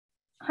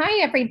Hi,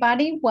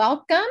 everybody.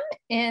 Welcome,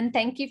 and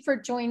thank you for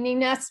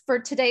joining us for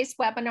today's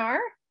webinar.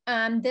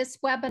 This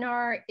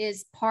webinar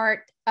is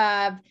part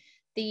of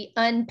the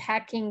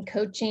Unpacking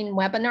Coaching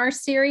webinar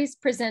series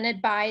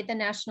presented by the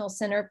National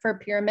Center for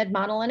Pyramid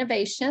Model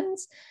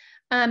Innovations.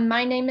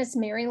 My name is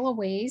Mary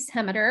Louise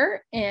Hemmeter,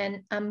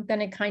 and I'm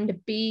going to kind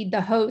of be the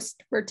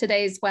host for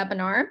today's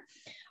webinar.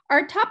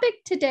 Our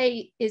topic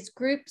today is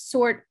group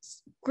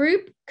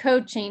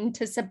coaching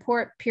to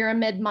support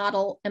pyramid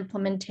model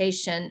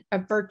implementation, a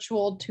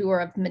virtual tour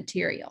of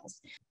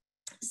materials.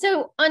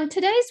 So on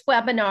today's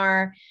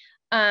webinar,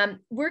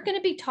 we're going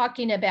to be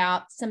talking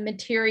about some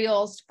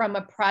materials from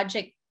a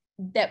project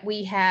that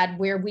we had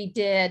where we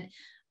did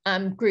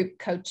group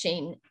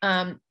coaching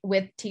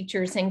with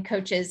teachers and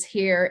coaches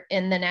here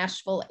in the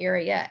Nashville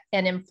area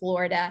and in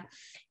Florida.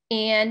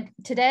 And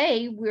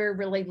today we're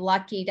really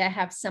lucky to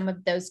have some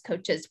of those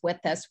coaches with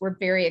us. We're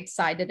very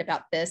excited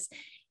about this.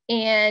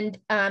 And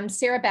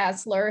Sarah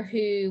Basler,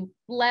 who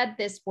led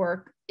this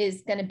work,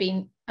 is going to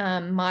be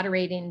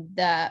moderating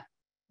the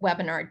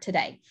webinar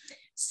today.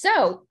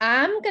 So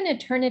I'm going to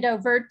turn it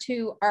over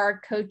to our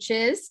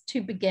coaches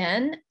to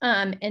begin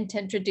and to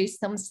introduce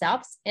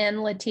themselves.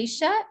 And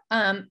Letitia,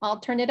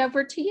 I'll turn it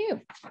over to you.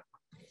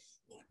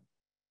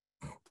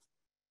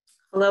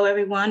 Hello,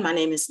 everyone. My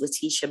name is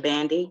Letitia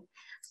Bandy.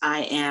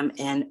 I am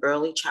an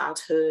early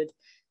childhood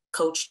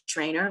coach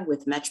trainer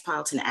with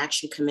Metropolitan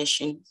Action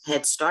Commission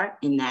Head Start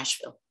in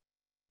Nashville.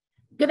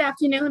 Good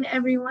afternoon,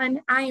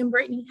 everyone. I am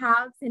Brittany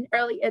Hobbs, an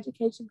early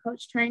education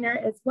coach trainer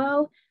as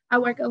well. I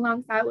work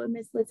alongside with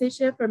Ms.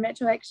 Letitia for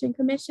Metro Action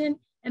Commission,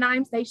 and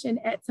I'm stationed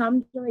at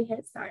Tom Joy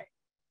Head Start.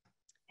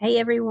 Hey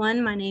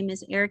everyone, my name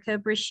is Erica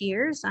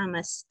Brashears. I'm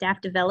a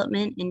staff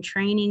development and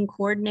training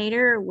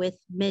coordinator with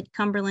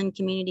Mid-Cumberland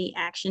Community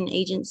Action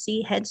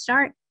Agency Head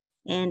Start,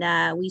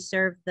 and we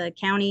serve the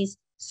counties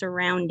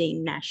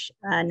surrounding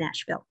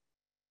Nashville.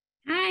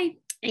 Hi,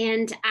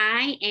 and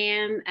I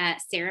am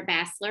Sarah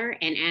Basler,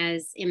 and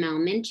as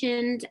ML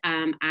mentioned,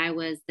 I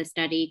was the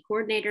study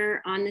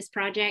coordinator on this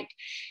project,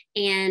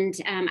 and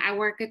I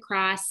work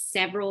across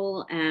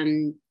several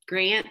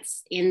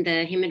grants in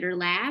the Hemmeter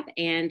Lab,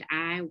 and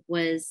I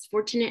was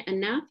fortunate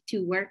enough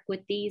to work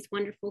with these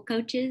wonderful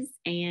coaches,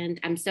 and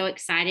I'm so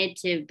excited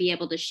to be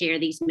able to share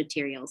these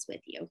materials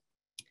with you.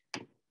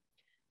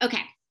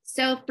 Okay,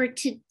 so for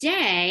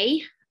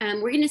today,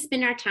 we're going to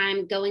spend our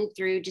time going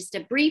through just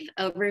a brief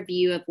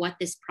overview of what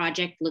this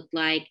project looked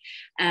like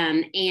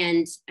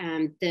and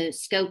the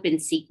scope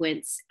and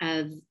sequence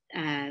of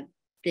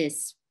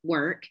this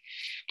work.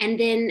 And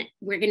then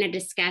we're going to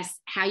discuss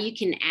how you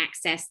can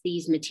access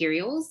these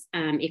materials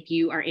if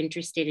you are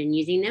interested in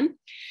using them.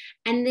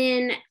 And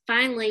then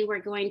finally, we're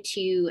going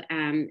to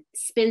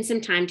spend some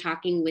time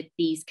talking with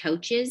these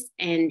coaches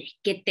and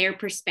get their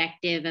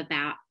perspective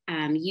about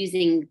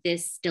using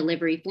this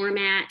delivery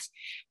format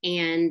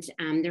and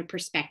their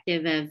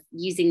perspective of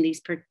using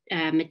these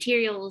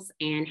materials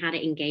and how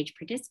to engage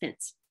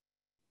participants.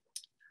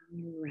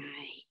 All right.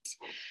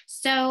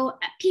 So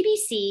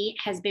PBC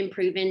has been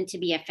proven to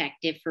be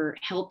effective for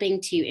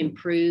helping to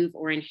improve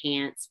or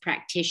enhance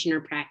practitioner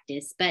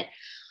practice, but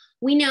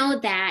we know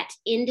that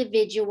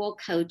individual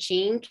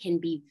coaching can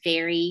be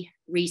very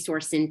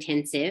resource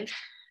intensive.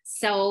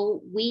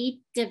 So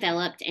we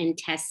developed and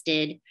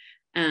tested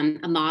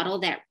a model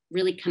that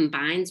really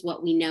combines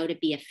what we know to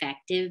be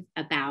effective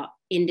about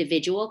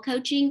individual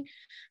coaching,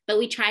 but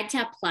we tried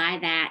to apply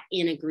that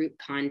in a group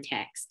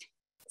context.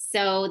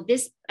 So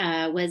this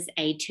was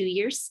a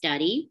 2-year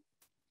study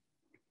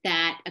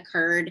that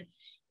occurred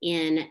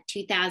in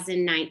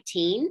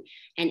 2019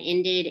 and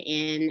ended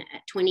in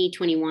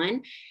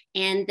 2021.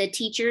 And the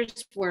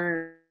teachers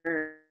were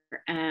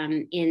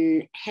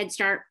in Head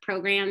Start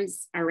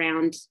programs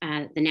around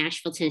the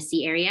Nashville,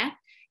 Tennessee area.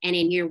 And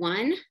in year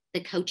 1,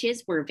 the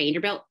coaches were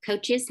Vanderbilt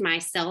coaches,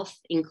 myself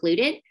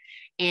included.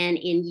 And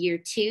in year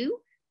 2,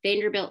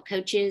 Vanderbilt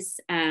coaches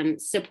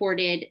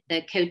supported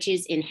the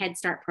coaches in Head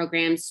Start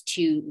programs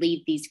to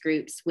lead these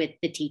groups with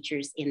the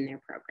teachers in their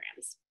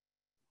programs.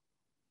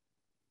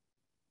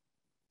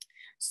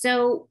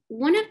 So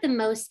one of the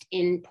most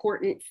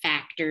important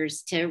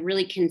factors to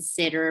really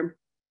consider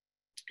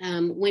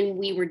when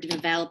we were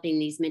developing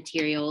these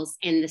materials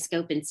and the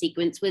scope and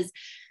sequence was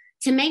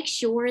to make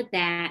sure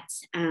that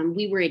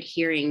we were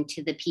adhering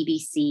to the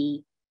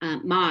PBC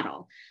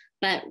model,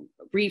 but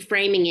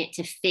reframing it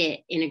to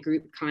fit in a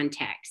group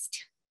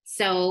context.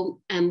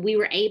 So we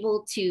were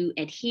able to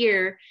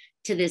adhere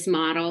to this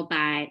model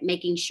by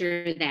making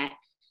sure that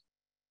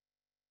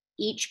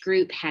each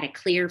group had a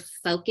clear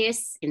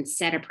focus and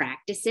set of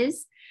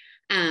practices,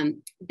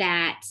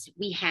 that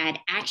we had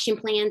action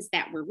plans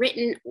that were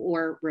written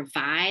or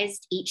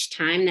revised each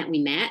time that we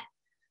met,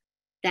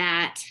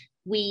 that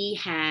we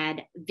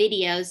had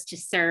videos to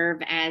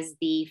serve as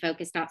the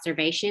focused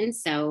observation.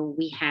 So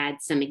we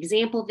had some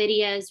example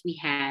videos, we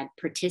had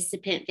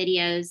participant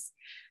videos,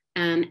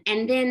 and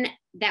then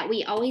that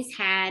we always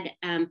had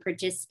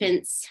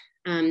participants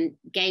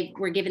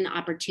were given the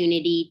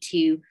opportunity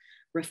to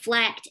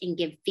reflect and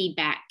give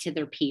feedback to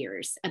their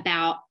peers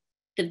about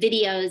the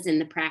videos and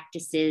the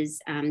practices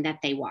that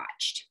they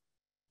watched.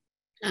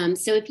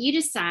 So if you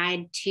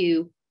decide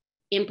to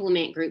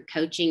implement group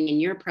coaching in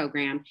your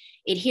program,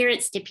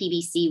 adherence to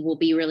PBC will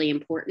be really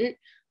important.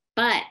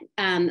 But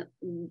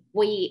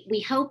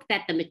we hope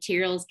that the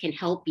materials can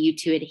help you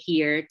to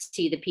adhere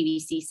to the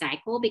PBC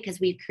cycle, because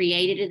we've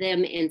created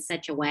them in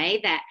such a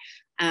way that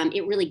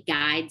it really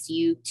guides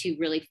you to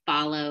really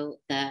follow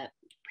the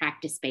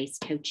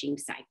practice-based coaching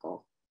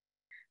cycle.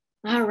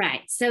 All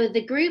right, so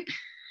the group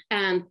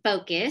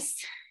focus,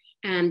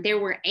 there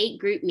were 8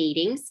 group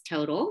meetings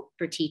total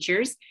for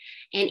teachers.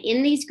 And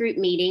in these group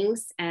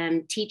meetings,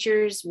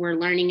 teachers were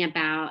learning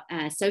about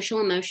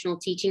social emotional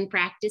teaching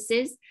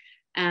practices.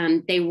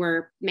 They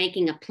were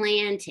making a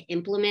plan to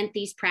implement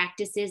these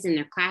practices in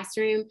their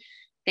classroom.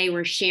 They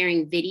were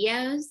sharing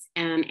videos,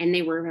 and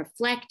they were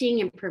reflecting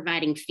and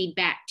providing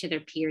feedback to their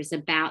peers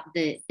about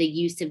the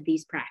use of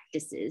these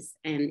practices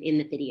in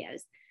the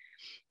videos.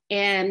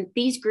 And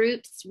these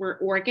groups were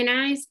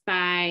organized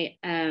by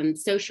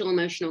social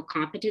emotional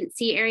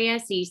competency area.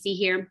 So you see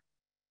here,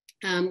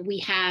 we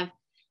have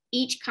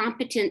each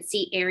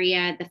competency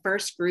area. The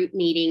first group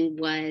meeting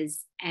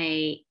was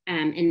an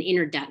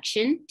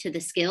introduction to the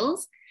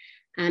skills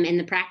and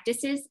the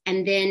practices.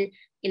 And then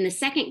in the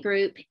second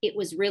group, it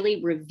was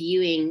really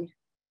reviewing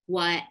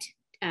what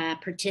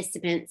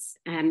participants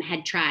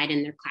had tried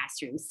in their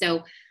classrooms.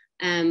 So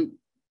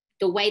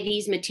the way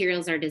these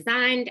materials are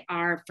designed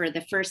are, for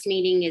the first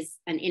meeting is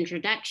an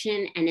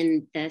introduction, and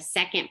then the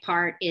second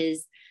part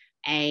is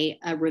a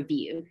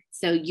review.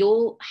 So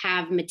you'll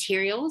have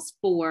materials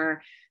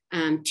for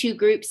 2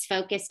 groups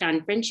focused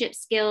on friendship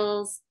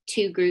skills,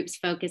 2 groups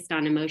focused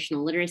on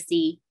emotional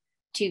literacy,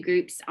 2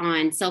 groups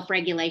on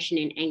self-regulation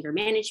and anger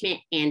management,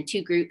 and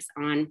 2 groups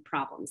on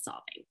problem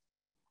solving.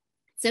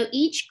 So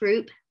each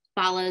group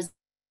follows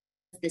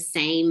the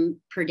same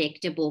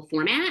predictable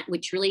format,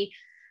 which really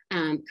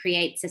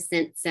creates a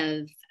sense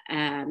of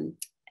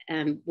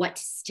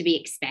what's to be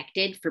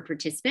expected for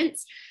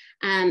participants.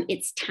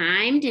 It's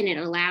timed, and it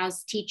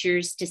allows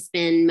teachers to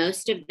spend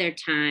most of their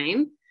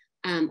time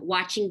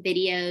watching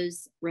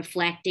videos,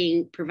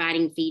 reflecting,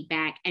 providing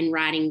feedback, and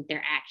writing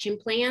their action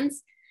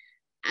plans.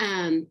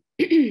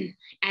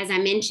 As I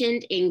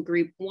mentioned, in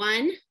group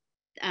 1,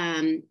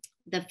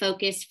 the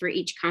focus for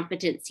each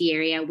competency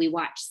area, we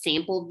watch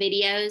sample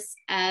videos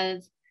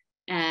of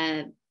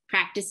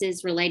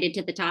practices related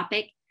to the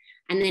topic.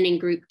 And then in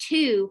group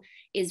 2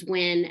 is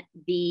when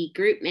the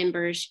group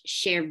members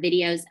share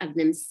videos of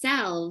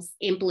themselves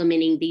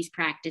implementing these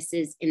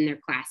practices in their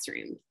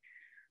classrooms.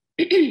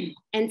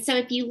 And so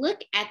if you look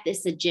at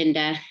this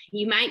agenda,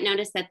 you might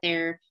notice that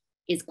there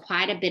is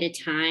quite a bit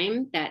of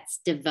time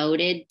that's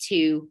devoted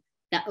to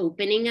the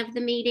opening of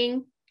the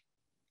meeting.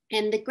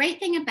 And the great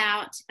thing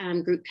about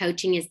group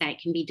coaching is that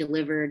it can be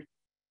delivered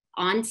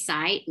on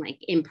site, like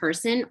in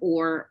person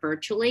or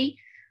virtually.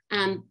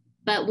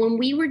 But when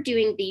we were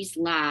doing these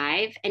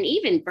live and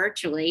even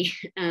virtually,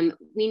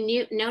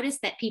 we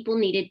noticed that people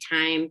needed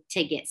time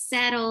to get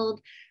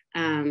settled,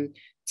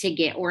 to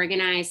get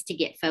organized, to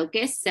get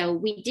focused. So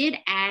we did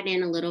add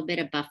in a little bit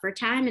of buffer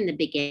time in the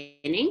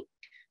beginning,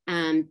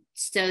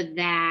 so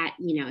that,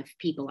 you know, if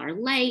people are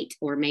late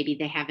or maybe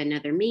they have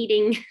another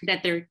meeting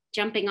that they're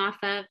jumping off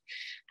of,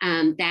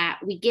 that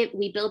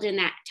we build in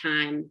that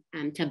time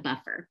to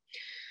buffer.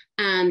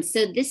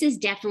 So this is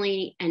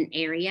definitely an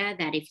area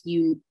that if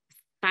you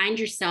find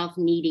yourself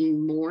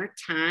needing more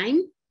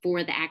time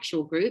for the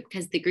actual group,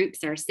 because the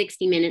groups are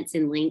 60 minutes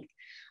in length,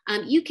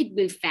 you could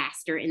move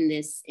faster in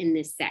this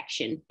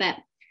section, but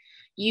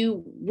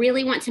you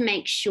really want to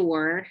make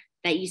sure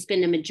that you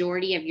spend a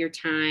majority of your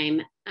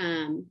time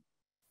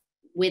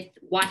with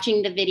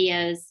watching the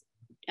videos,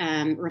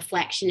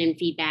 reflection and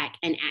feedback,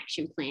 and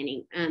action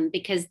planning,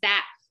 because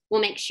that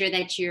will make sure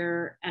that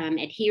you're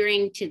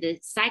adhering to the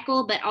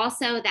cycle, but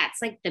also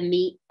that's like the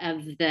meat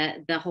of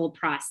the whole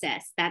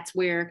process. That's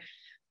where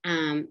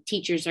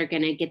teachers are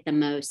going to get the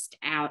most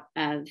out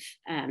of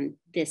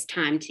this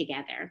time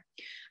together.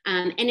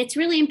 And it's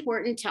really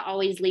important to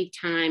always leave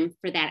time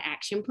for that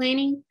action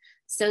planning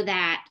so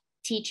that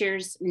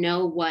teachers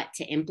know what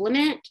to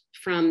implement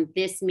from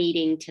this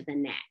meeting to the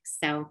next.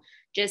 So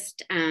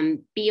just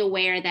be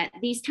aware that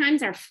these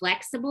times are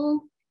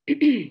flexible,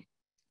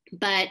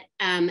 but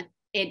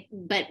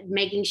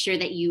making sure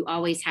that you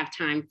always have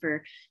time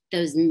for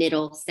those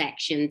middle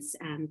sections,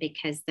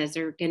 because those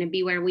are going to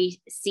be where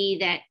we see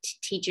that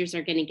teachers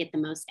are going to get the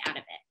most out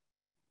of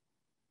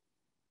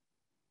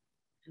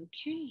it.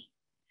 Okay.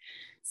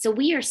 So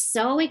we are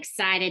so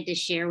excited to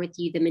share with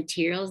you the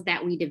materials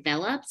that we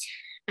developed.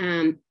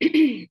 And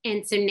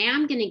so now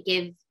I'm going to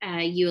give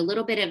you a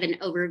little bit of an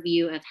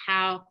overview of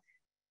how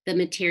the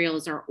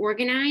materials are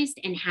organized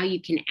and how you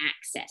can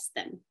access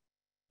them.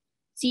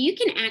 So you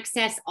can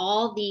access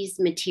all these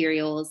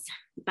materials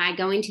by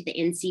going to the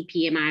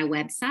NCPMI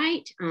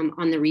website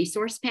on the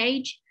resource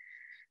page.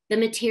 The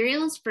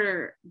materials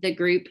for the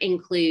group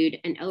include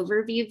an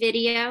overview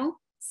video,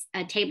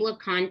 a table of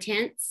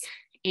contents,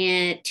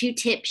 and 2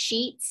 tip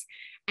sheets.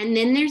 And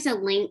then there's a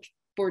link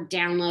for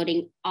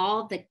downloading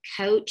all the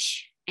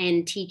coach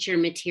and teacher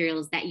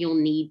materials that you'll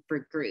need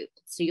for group.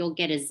 So you'll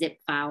get a zip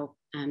file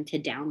to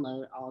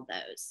download all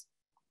those.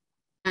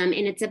 And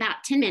it's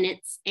about 10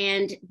 minutes.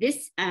 And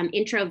this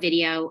intro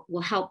video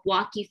will help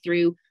walk you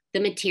through the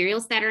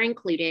materials that are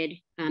included,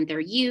 their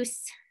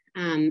use,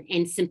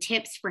 and some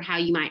tips for how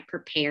you might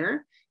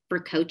prepare for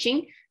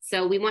coaching.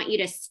 So we want you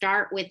to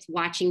start with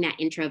watching that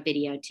intro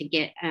video to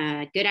get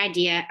a good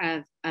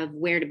idea of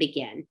where to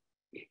begin.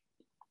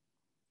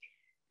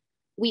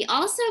 We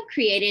also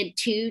created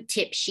 2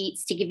 tip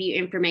sheets to give you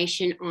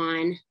information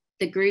on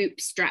the group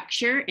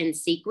structure and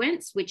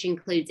sequence, which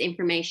includes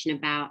information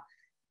about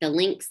the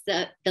length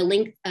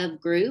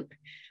of group,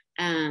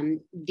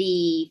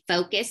 the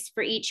focus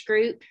for each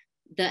group,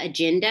 the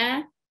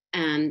agenda,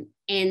 and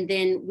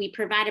then we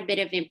provide a bit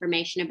of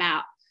information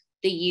about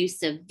the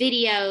use of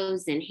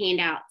videos and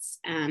handouts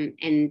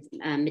and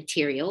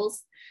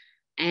materials.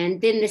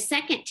 And then the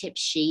second tip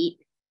sheet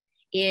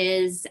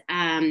is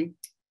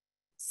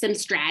some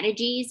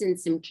strategies and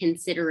some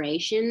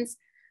considerations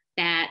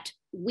that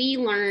we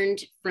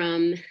learned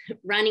from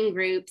running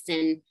groups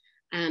and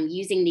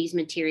using these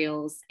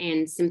materials,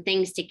 and some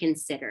things to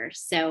consider.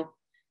 So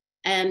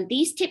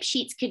these tip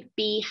sheets could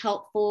be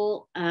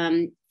helpful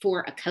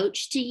for a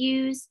coach to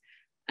use.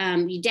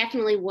 You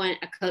definitely want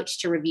a coach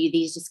to review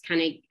these, just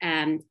kind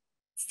of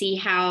see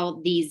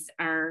how these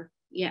are,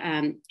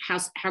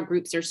 how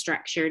groups are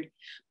structured.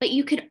 But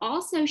you could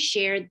also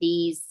share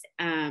these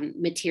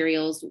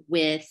materials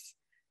with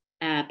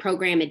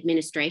program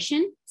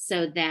administration,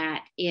 so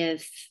that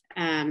if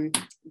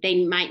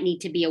they might need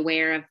to be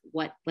aware of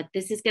what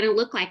this is going to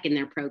look like in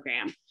their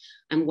program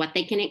and what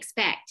they can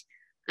expect.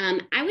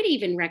 I would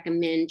even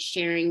recommend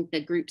sharing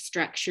the group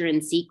structure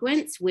and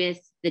sequence with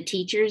the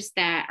teachers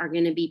that are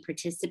going to be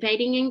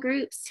participating in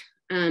groups,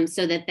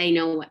 so that they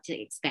know what to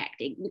expect.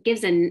 It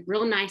gives a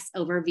real nice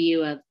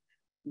overview of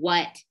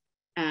what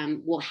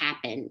will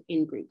happen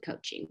in group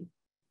coaching.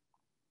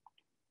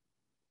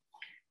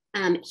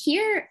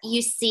 Here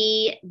you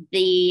see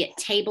the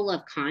table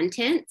of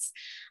contents,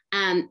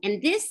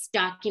 and this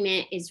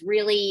document is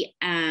really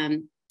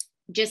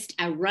just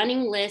a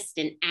running list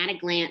and at a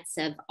glance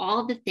of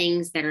all the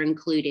things that are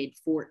included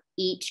for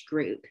each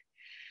group.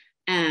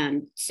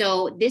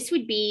 So this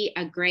would be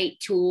a great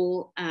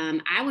tool.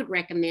 I would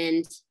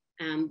recommend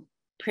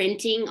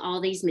printing all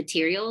these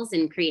materials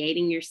and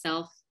creating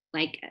yourself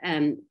like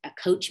a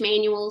coach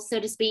manual, so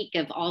to speak,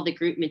 of all the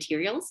group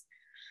materials.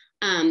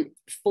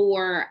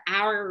 For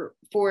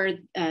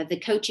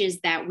the coaches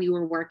that we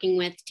were working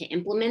with to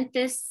implement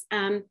this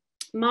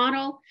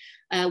model,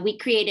 we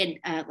created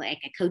like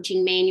a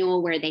coaching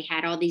manual where they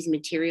had all these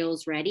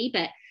materials ready,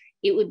 but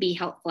it would be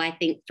helpful, I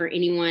think, for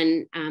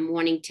anyone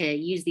wanting to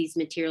use these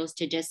materials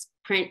to just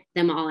print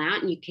them all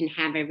out, and you can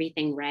have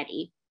everything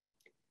ready.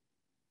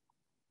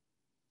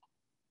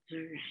 All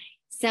right,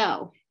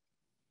 so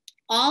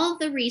all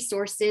the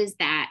resources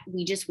that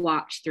we just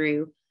walked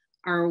through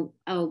are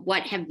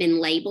what have been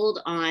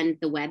labeled on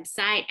the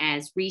website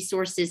as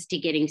resources to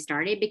getting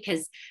started,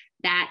 because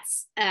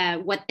that's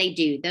what they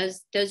do.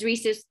 Those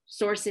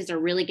resources are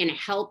really going to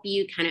help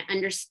you kind of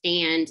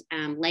understand,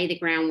 lay the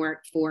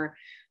groundwork for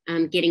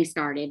getting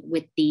started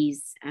with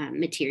these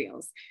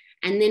materials.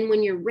 And then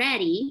when you're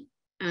ready,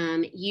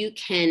 you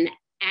can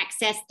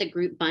access the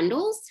group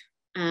bundles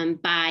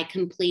by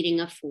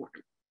completing a form.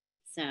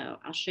 So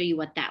I'll show you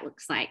what that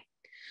looks like.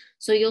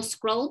 So you'll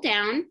scroll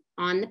down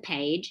on the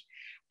page,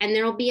 and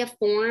there will be a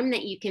form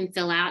that you can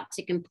fill out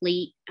to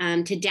complete,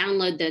 to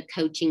download the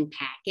coaching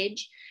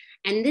package.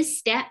 And this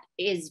step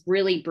is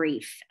really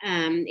brief.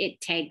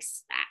 It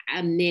takes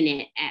a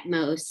minute at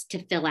most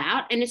to fill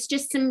out. And it's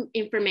just some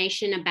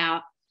information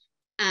about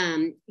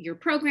your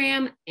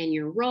program and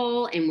your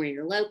role and where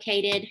you're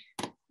located.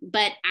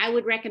 But I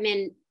would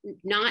recommend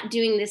not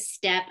doing this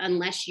step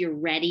unless you're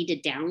ready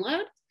to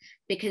download,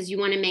 because you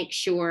want to make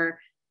sure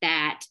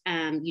that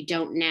you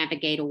don't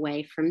navigate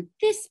away from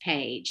this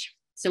page.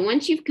 So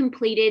once you've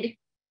completed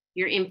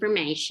your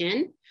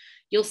information,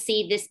 you'll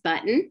see this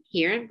button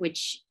here,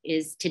 which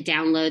is to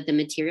download the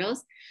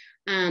materials.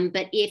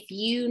 But if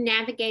you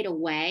navigate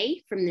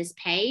away from this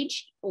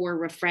page or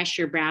refresh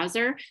your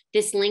browser,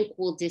 this link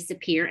will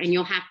disappear, and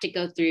you'll have to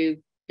go through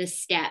the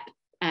step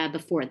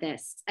before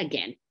this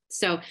again.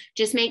 So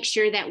just make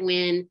sure that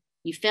when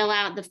you fill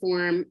out the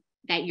form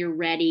that you're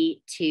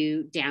ready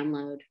to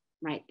download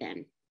right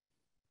then.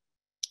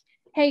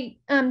 Hey,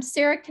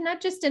 Sarah, can I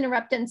just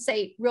interrupt and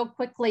say real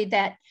quickly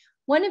that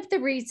one of the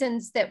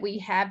reasons that we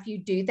have you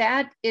do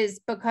that is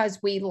because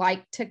we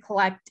like to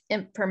collect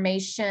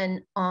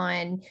information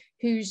on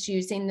who's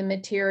using the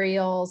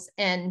materials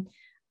and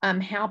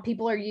how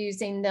people are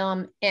using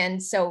them.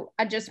 And so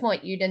I just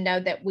want you to know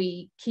that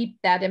we keep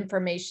that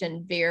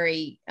information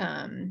very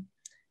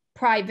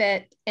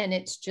private, and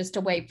it's just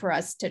a way for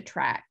us to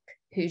track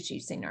who's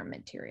using our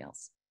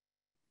materials.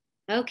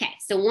 Okay,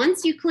 so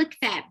once you click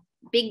that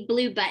big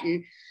blue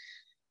button,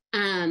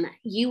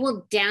 you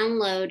will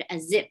download a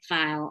zip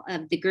file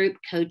of the group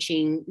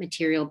coaching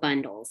material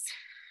bundles.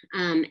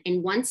 And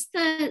once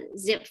the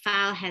zip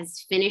file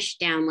has finished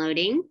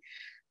downloading,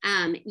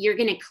 you're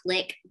going to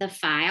click the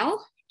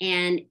file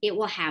and it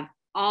will have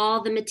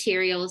all the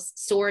materials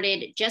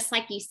sorted just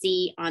like you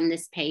see on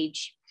this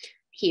page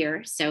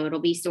here. So it'll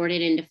be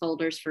sorted into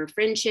folders for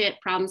friendship,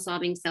 problem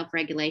solving,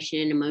 self-regulation,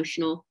 and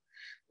emotional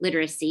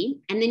literacy.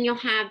 And then you'll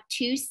have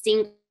two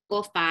single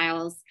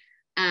files,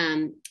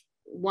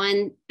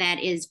 one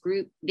that is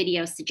group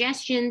video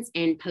suggestions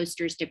and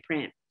posters to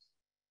print.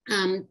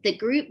 The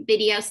group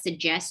video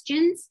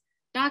suggestions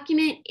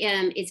document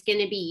is going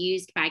to be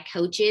used by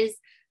coaches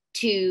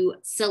to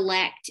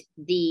select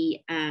the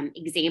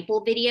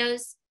example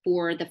videos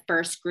for the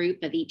first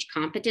group of each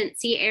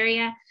competency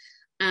area.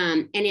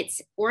 And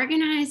it's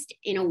organized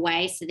in a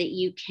way so that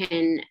you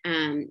can,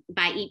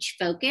 by each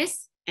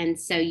focus, and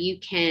so you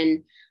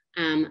can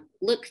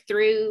look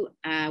through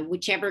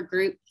whichever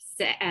group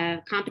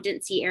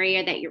competency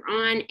area that you're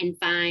on and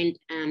find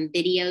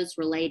videos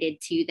related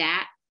to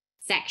that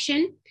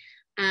section.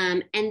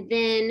 And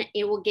then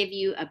it will give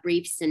you a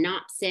brief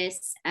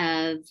synopsis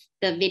of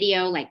the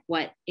video, like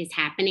what is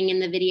happening in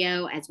the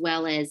video, as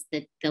well as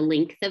the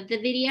length of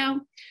the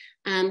video.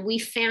 We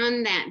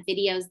found that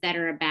videos that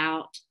are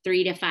about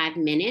 3 to 5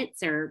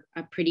 minutes are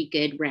a pretty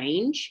good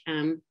range.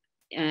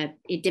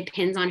 It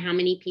depends on how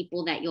many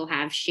people that you'll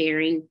have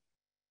sharing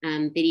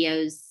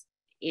videos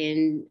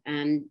in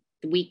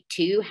week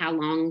 2, how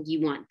long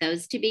you want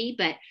those to be,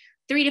 but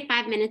 3 to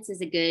 5 minutes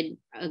is a good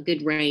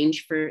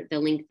range for the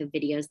length of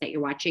videos that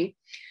you're watching.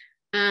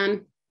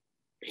 And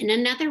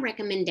another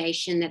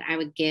recommendation that I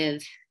would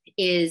give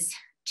is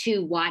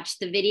to watch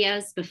the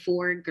videos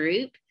before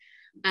group.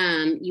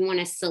 You want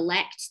to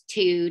select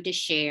 2 to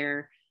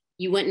share.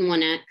 You wouldn't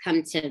want to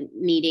come to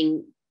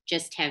meeting,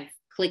 just have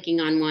clicking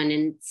on one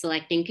and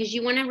selecting, because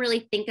you want to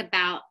really think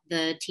about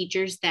the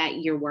teachers that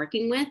you're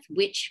working with,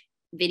 which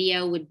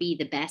video would be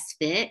the best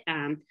fit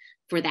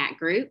for that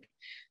group.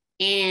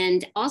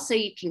 And also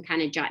you can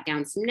kind of jot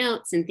down some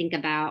notes and think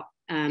about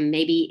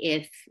maybe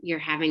if you're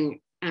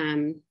having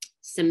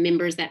some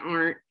members that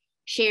aren't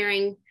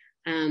sharing,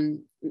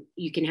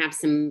 you can have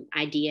some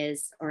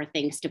ideas or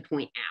things to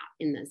point out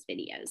in those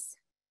videos.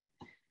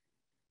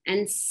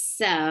 And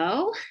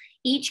so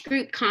each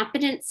group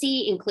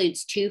competency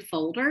includes 2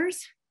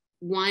 folders,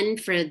 one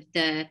for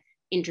the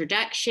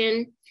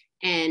introduction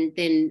and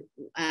then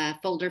a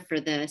folder for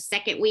the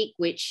second week,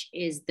 which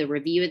is the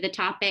review of the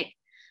topic.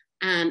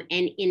 And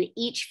in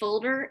each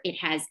folder, it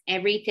has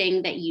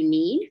everything that you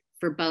need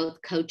for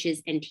both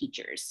coaches and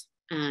teachers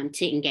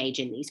to engage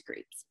in these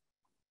groups.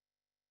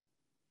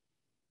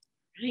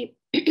 Right.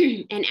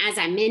 And as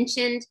I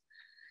mentioned,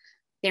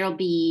 there'll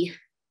be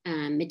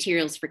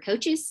materials for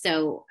coaches.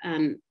 So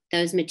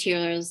those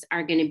materials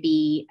are going to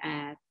be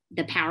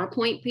the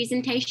PowerPoint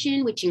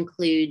presentation, which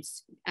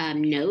includes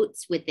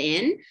notes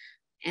within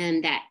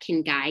and that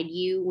can guide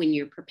you when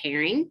you're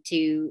preparing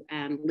to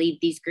lead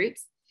these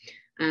groups.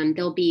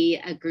 There'll be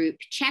a group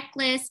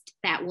checklist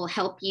that will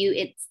help you.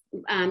 It's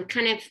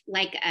kind of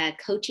like a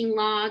coaching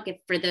log, if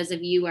for those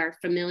of you who are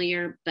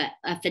familiar, but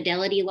a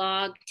fidelity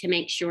log to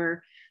make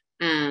sure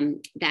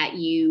that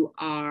you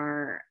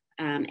are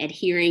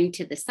adhering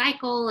to the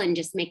cycle and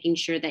just making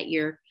sure that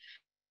you're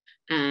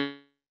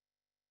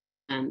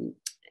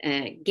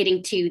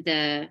getting to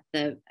the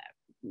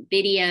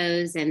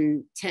videos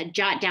and to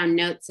jot down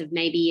notes of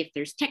maybe if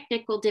there's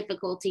technical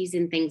difficulties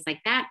and things like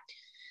that.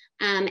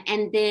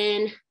 And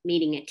then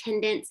meeting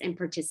attendance and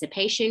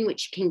participation,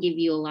 which can give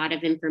you a lot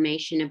of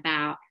information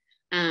about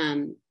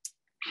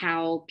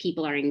how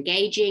people are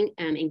engaging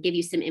and give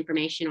you some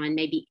information on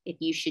maybe if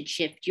you should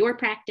shift your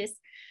practice.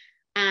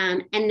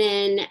 And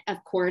then,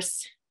 of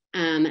course,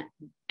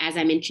 as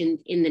I mentioned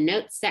in the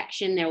notes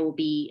section, there will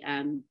be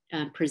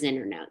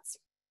presenter notes.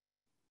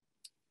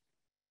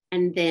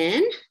 And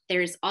then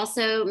there's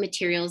also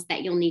materials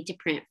that you'll need to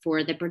print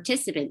for the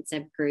participants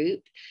of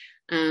group.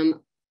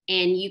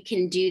 And you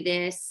can do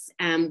this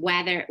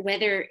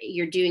whether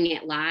you're doing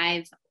it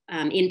live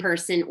in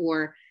person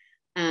or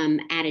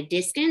at a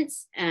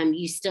distance.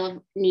 You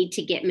still need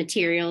to get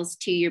materials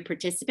to your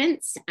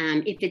participants.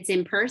 If it's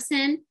in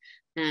person,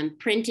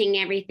 printing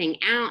everything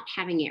out,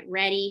 having it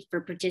ready for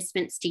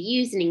participants to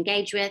use and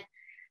engage with.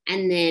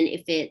 And then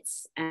if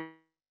it's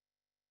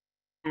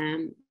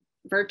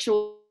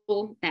virtual,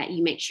 that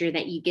you make sure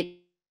that you get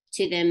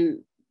to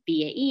them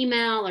via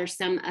email or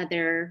some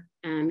other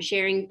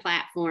sharing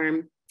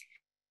platform.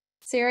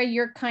 Sarah,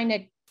 you're kind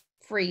of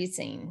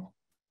freezing.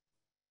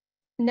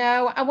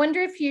 No, I wonder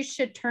if you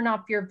should turn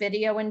off your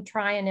video and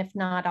try, and if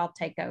not, I'll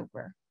take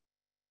over.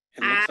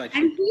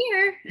 I'm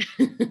here.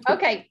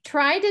 Okay,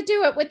 try to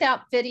do it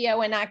without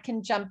video and I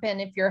can jump in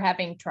if you're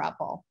having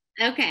trouble.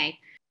 Okay.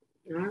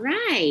 All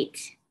right.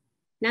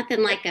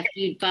 Nothing like a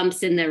few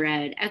bumps in the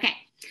road. Okay.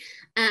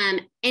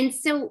 And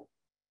so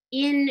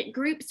in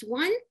groups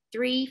 1,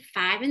 3,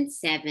 5, and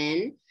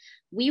 7,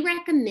 we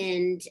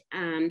recommend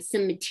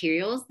some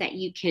materials that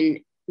you can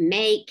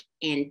make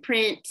and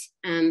print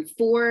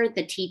for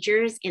the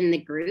teachers in the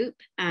group.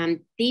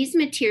 These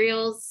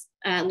materials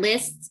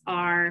lists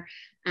are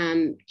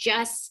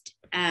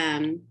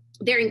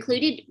they're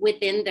included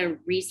within the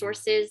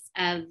resources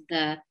of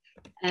the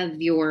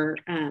of your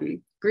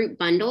group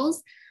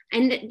bundles.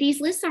 And these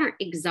lists aren't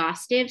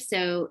exhaustive,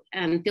 so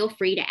feel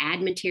free to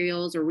add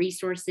materials or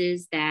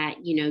resources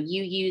that you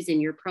use in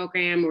your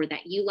program or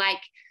that you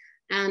like.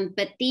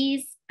 But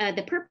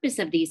the purpose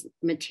of these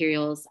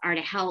materials are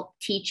to help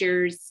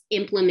teachers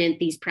implement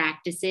these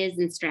practices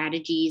and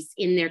strategies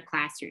in their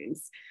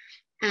classrooms.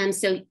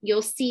 So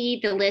you'll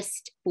see the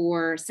list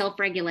for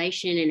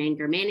self-regulation and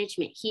anger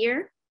management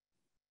here.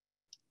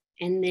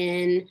 And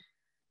then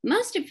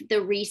most of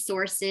the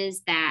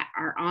resources that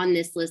are on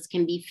this list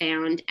can be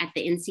found at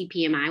the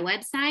NCPMI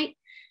website.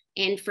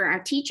 And for our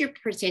teacher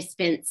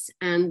participants,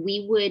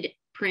 we would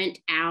print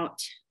out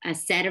a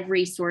set of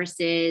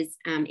resources.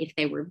 If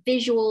they were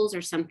visuals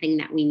or something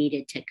that we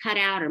needed to cut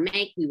out or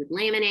make, we would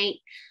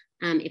laminate.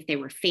 If they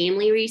were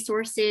family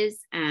resources,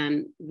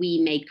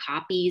 we made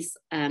copies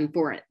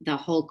for the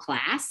whole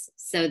class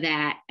so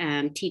that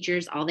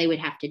teachers, all they would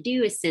have to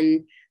do is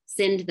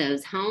send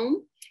those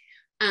home.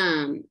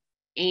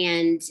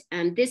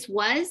 This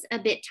was a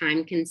bit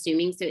time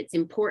consuming, so it's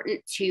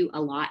important to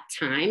allot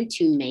time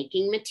to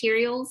making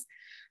materials.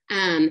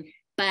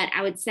 But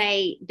I would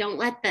say don't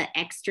let the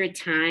extra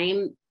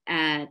time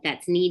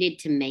that's needed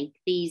to make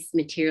these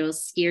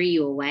materials steer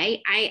you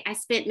away. I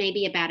spent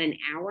maybe about an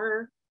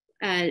hour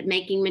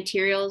making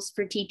materials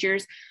for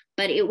teachers,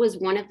 but it was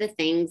one of the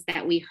things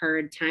that we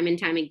heard time and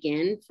time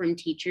again from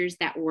teachers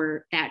that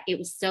it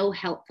was so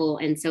helpful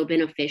and so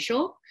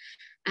beneficial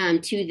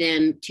to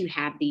them to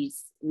have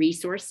these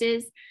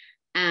resources.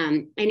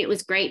 And it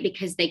was great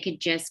because they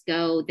could just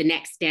go the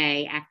next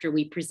day after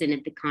we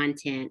presented the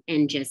content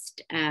and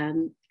just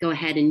go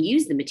ahead and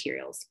use the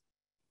materials.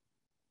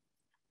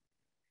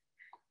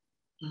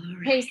 All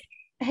right.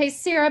 Hey,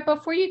 Sarah,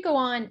 before you go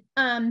on,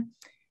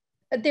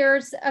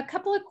 there's a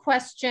couple of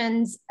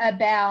questions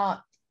about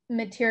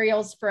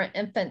materials for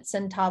infants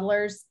and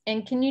toddlers.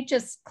 And can you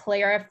just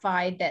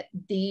clarify that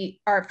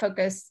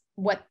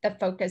what the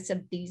focus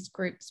of these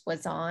groups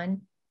was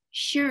on?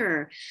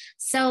 Sure.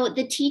 So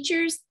the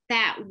teachers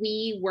that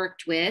we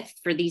worked with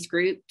for these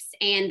groups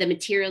and the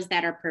materials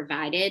that are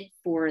provided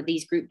for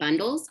these group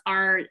bundles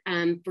are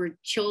for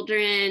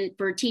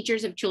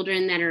teachers of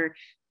children that are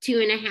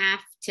 2.5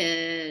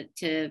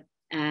 to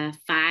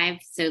 5.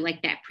 So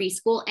like that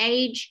preschool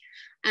age.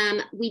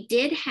 We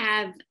did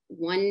have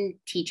one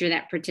teacher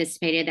that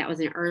participated that was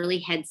an early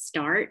Head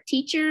Start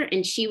teacher,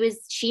 and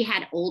she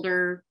had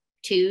older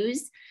 2s,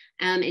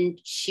 and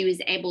she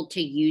was able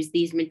to use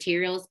these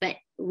materials, but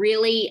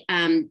really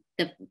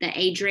the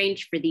age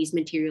range for these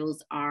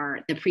materials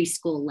are the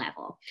preschool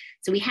level.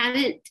 So we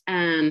haven't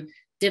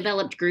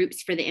developed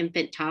groups for the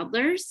infant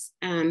toddlers,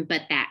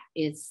 but that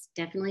is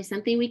definitely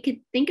something we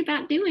could think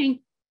about doing.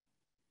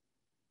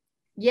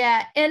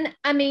 Yeah, and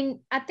I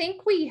mean, I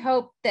think we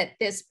hope that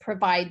this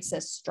provides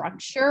a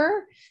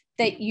structure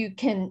that you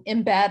can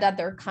embed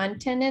other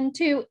content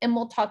into, and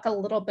we'll talk a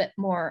little bit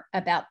more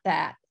about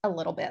that a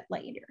little bit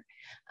later.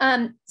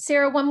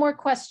 Sarah, one more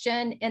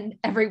question, and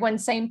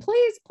everyone's saying,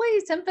 please,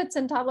 infants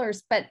and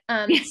toddlers, but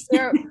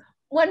Sarah,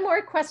 one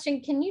more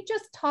question. Can you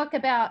just talk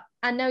about,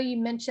 I know you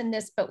mentioned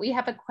this, but we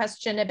have a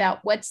question about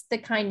what's the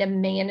kind of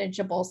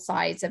manageable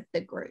size of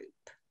the group?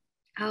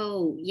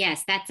 Oh,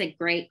 yes, that's a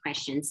great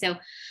question. So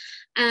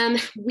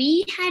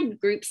we had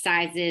group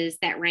sizes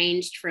that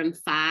ranged from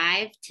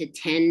 5 to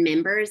 10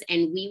 members.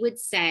 And we would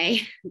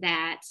say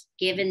that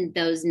given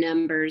those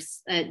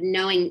numbers,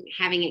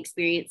 having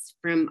experience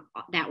from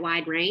that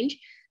wide range,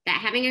 that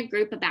having a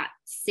group about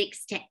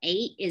 6 to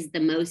 8 is the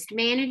most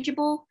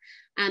manageable.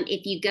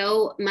 If you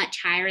go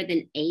much higher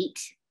than 8,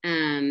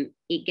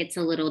 it gets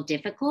a little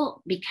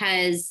difficult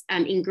because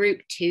in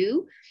group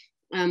 2,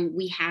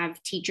 we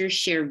have teachers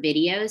share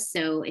videos.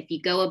 So if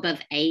you go above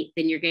 8,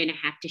 then you're going to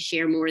have to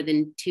share more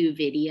than 2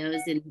 videos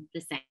in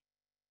the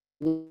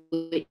session,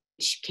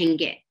 which can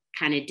get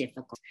kind of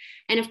difficult.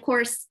 And of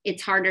course,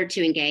 it's harder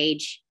to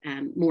engage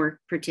more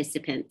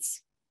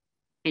participants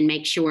and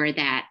make sure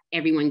that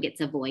everyone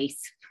gets a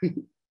voice.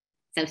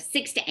 So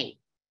 6 to 8.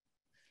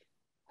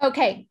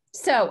 Okay,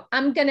 so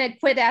I'm going to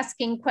quit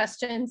asking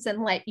questions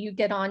and let you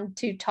get on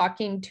to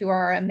talking to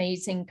our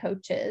amazing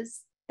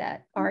coaches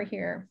that are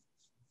here.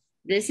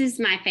 This is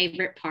my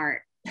favorite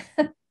part.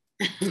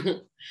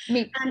 So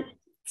we've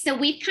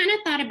kind of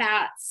thought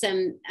about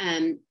some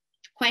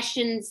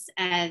questions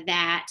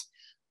that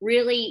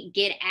really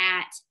get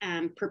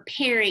at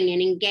preparing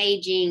and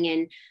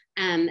engaging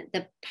and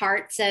the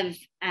parts of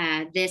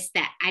this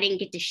that I didn't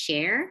get to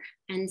share.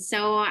 And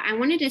so I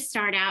wanted to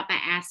start out by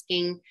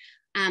asking,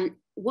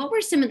 what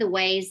were some of the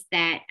ways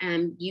that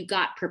you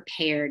got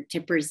prepared to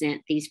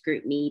present these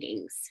group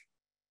meetings?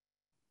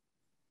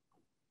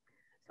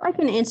 I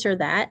can answer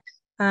that.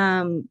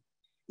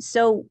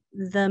 So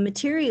the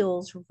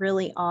materials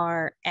really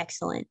are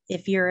excellent.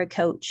 If you're a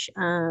coach,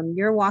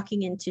 you're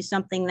walking into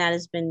something that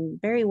has been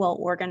very well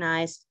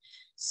organized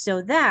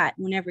so that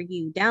whenever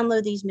you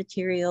download these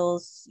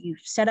materials, you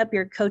set up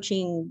your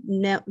coaching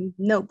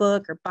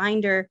notebook or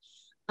binder,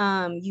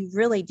 you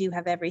really do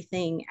have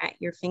everything at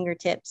your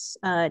fingertips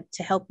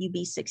to help you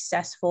be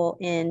successful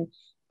in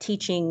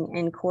teaching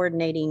and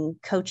coordinating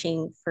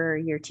coaching for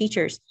your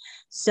teachers.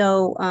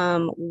 So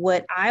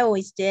what I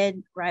always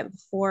did right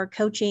before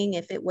coaching,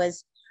 if it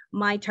was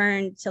my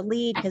turn to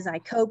lead, because I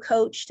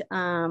co-coached,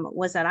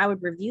 was that I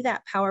would review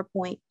that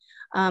PowerPoint.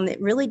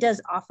 It really does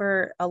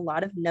offer a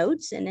lot of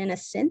notes, and in a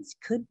sense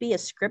could be a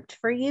script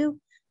for you.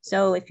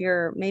 So if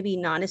you're maybe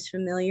not as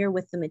familiar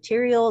with the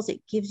materials,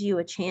 it gives you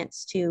a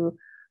chance to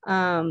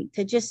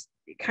just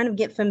kind of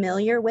get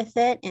familiar with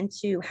it and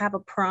to have a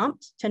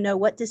prompt to know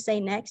what to say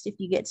next if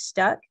you get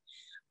stuck.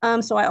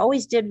 So I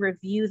always did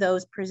review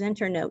those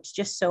presenter notes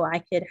just so I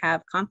could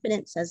have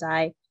confidence as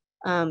I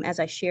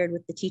shared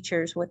with the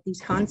teachers what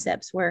these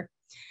concepts were.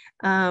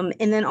 And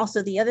then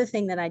also the other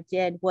thing that I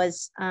did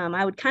was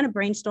I would kind of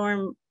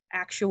brainstorm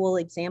actual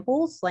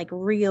examples, like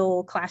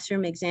real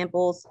classroom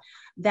examples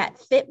that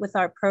fit with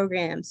our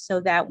programs, so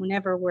that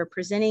whenever we're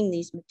presenting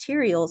these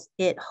materials,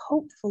 it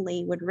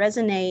hopefully would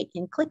resonate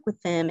and click with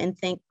them and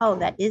think, oh,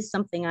 that is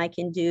something I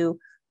can do.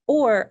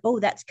 Or, oh,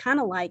 that's kind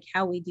of like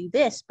how we do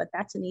this, but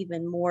that's an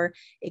even more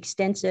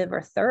extensive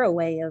or thorough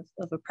way of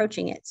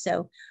approaching it.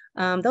 So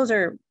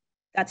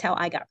that's how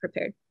I got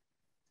prepared.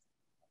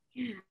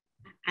 Yeah.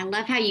 I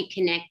love how you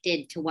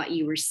connected to what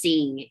you were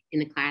seeing in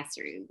the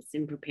classrooms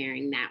and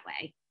preparing that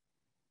way.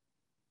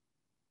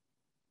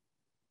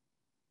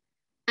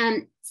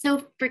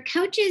 So for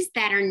coaches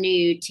that are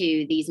new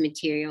to these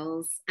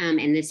materials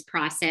and this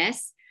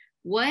process,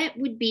 what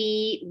would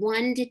be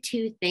 1 to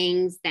 2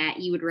 things that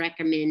you would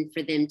recommend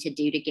for them to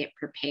do to get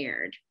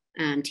prepared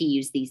to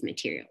use these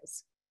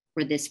materials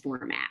for this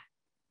format?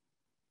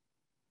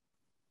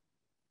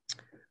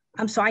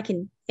 So I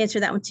can answer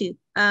that one too.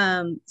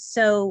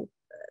 So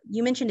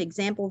you mentioned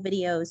example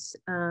videos.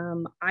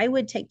 I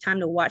would take time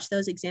to watch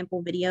those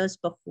example videos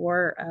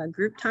before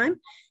group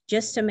time,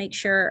 just to make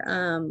sure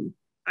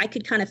I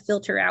could kind of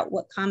filter out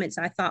what comments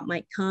I thought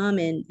might come,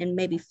 and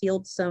maybe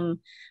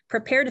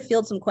prepare to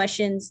field some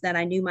questions that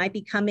I knew might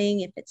be coming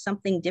if it's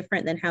something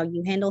different than how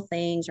you handle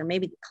things, or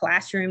maybe the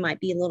classroom might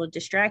be a little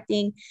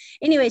distracting.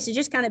 Anyway, so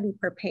just kind of be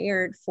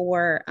prepared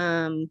for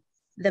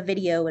the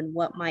video and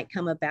what might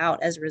come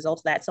about as a result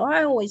of that. So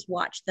I always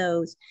watch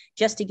those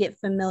just to get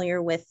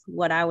familiar with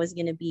what I was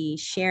going to be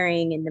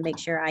sharing, and to make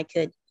sure I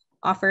could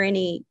offer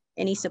any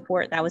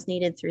support that was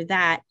needed through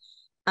that.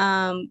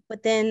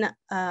 But then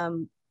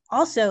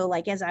also,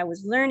 like, as I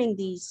was learning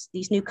these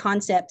new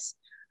concepts,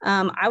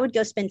 I would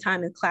go spend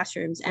time in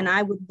classrooms, and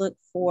I would look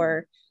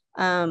for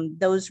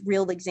those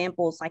real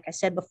examples, like I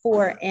said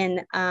before,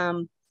 and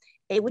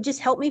it would just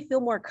help me feel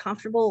more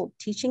comfortable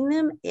teaching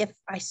them if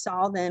I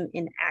saw them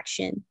in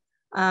action.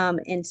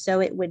 And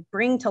so it would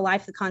bring to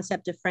life the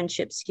concept of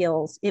friendship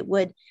skills. It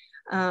would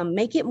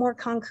make it more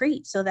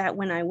concrete, so that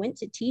when I went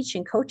to teach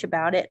and coach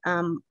about it,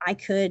 I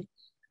could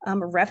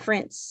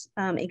reference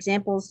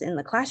examples in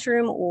the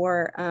classroom,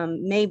 or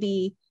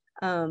maybe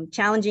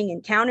challenging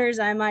encounters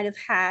I might have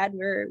had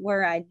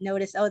where I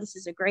noticed, oh, this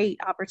is a great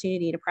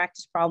opportunity to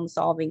practice problem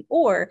solving,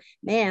 or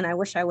man, I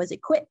wish I was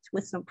equipped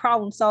with some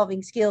problem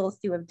solving skills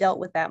to have dealt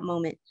with that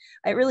moment.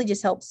 It really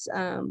just helps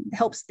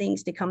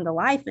things to come to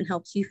life, and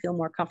helps you feel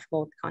more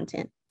comfortable with the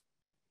content.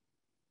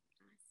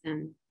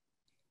 Awesome.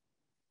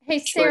 Hey,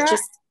 Sarah. Sure,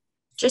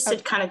 just to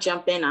kind of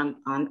jump in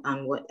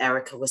on what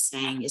Erica was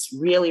saying, it's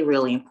really,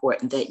 really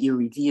important that you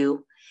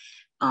review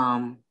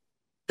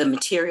the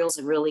materials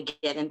and really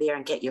get in there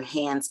and get your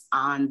hands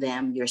on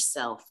them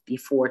yourself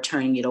before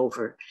turning it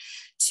over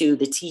to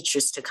the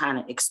teachers to kind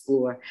of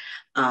explore,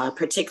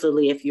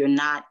 particularly if you're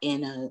not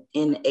in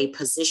a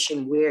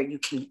position where you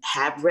can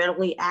have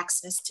readily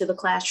access to the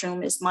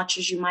classroom as much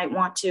as you might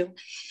want to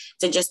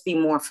just be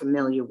more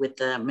familiar with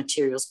the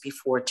materials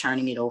before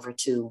turning it over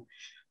to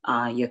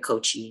your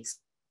coachees.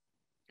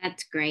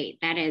 That's great.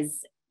 That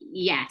is,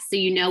 yeah. So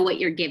you know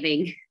what you're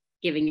giving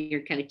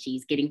your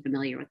coachees, getting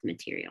familiar with the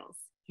materials.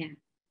 Yeah.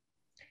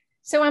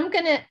 So I'm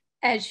going to,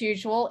 as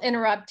usual,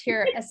 interrupt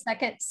here a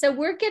second. So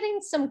we're getting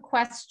some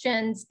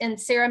questions,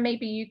 and Sarah,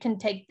 maybe you can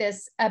take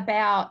this,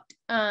 about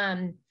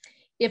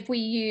if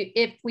we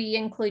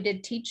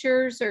included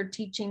teachers or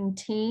teaching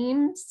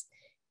teams,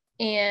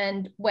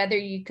 and whether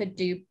you could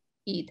do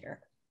either.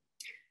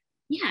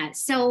 Yeah.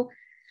 So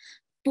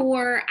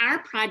for our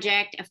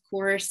project, of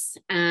course,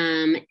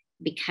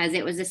 because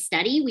it was a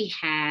study, we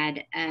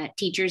had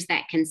teachers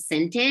that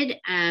consented.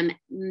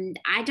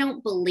 I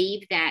don't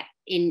believe that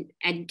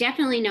I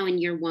definitely know in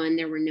year 1,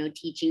 there were no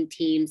teaching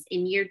teams.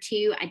 In year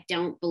 2, I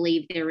don't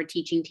believe there were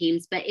teaching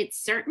teams, but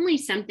it's certainly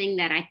something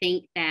that I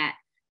think that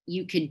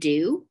you could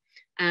do.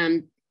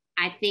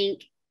 I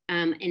think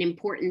an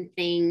important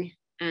thing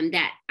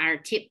that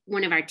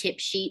one of our tip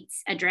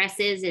sheets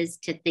addresses is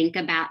to think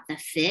about the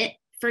fit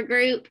for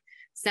group.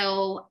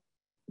 So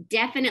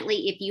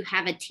definitely, if you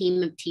have a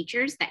team of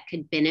teachers that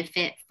could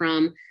benefit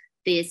from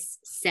this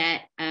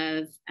set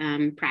of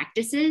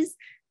practices,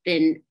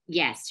 then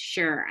yes,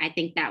 sure, I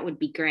think that would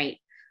be great.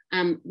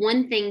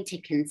 One thing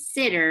to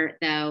consider,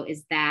 though,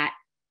 is that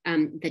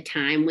the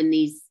time when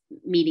these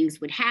meetings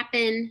would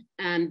happen,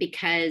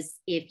 because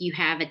if you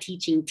have a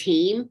teaching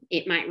team,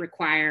 it might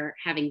require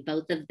having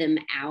both of them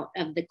out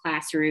of the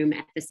classroom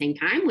at the same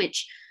time,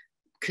 which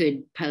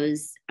could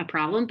pose a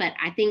problem. But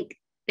I think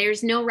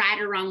there's no right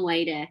or wrong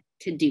way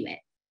to do it.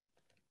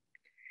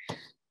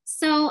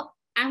 So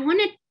I want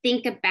to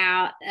think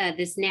about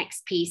this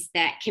next piece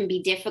that can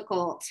be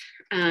difficult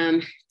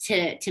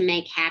to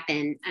make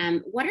happen.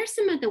 What are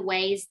some of the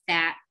ways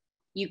that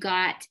you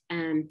got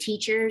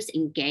teachers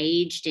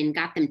engaged and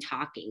got them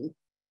talking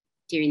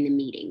during the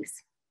meetings?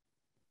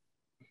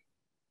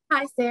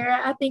 Hi,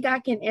 Sarah. I think I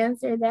can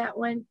answer that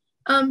one.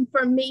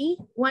 For me,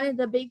 one of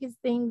the biggest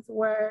things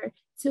were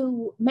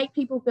to make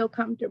people feel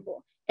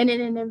comfortable. And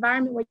in an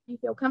environment where you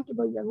feel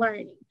comfortable, you're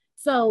learning.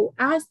 So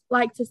I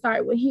like to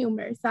start with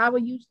humor. So I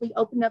would usually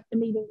open up the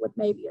meeting with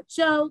maybe a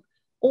joke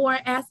or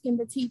asking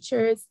the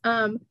teachers,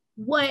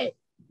 what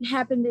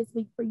happened this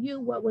week for you?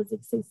 What was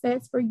a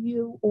success for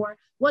you? Or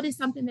what is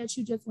something that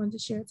you just wanted to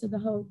share to the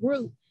whole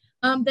group?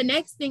 The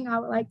next thing I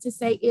would like to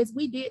say is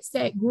we did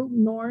set group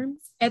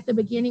norms at the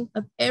beginning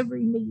of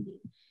every meeting.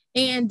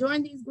 And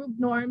during these group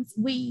norms,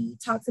 we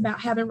talked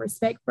about having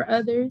respect for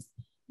others,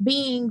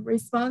 being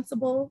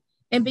responsible,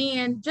 and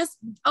being just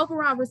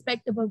overall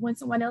respectful of when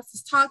someone else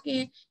is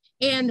talking,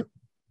 and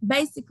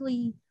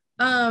basically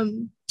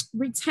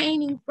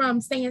retaining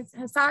from saying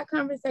side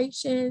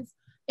conversations,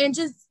 and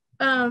just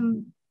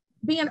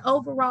being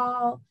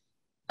overall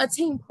a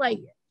team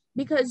player,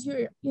 because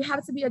you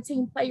have to be a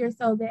team player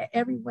so that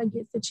everyone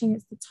gets a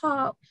chance to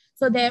talk,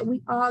 so that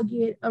we all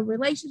get a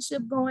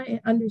relationship going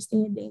and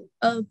understanding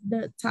of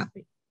the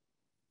topic.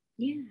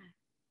 Yeah,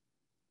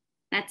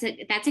 that's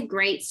a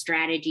great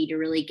strategy to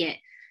really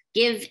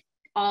give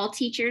all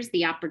teachers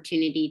the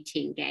opportunity to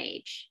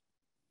engage.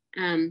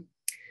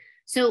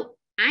 So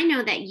I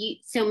know that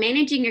so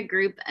managing a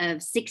group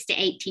of 6 to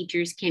 8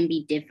 teachers can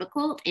be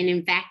difficult. And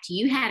in fact,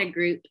 you had a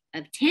group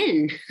of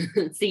 10.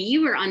 So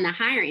you were on the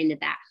higher end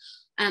of that.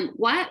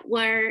 What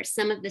were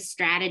some of the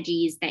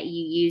strategies that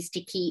you used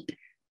to keep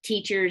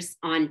teachers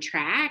on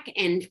track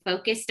and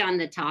focused on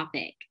the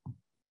topic?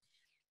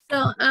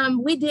 So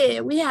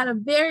we had a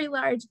very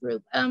large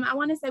group. I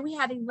want to say we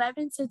had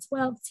 11 to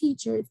 12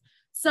 teachers.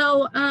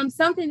 So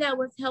something that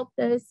helped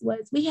us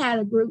was we had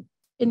a group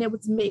and it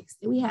was mixed.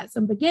 We had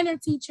some beginner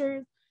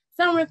teachers,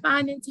 some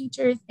refining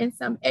teachers, and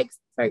some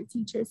expert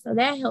teachers. So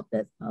that helped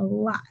us a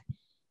lot.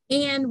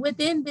 And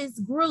within this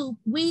group,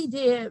 we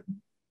did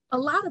a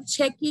lot of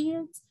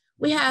check-ins.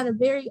 We had a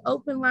very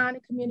open line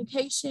of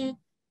communication,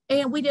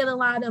 and we did a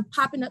lot of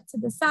popping up to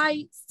the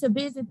sites to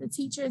visit the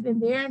teachers in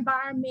their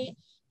environment.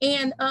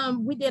 And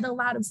we did a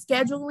lot of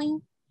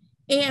scheduling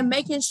and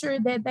making sure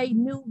that they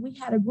knew we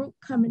had a group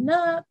coming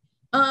up,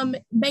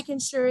 making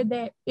sure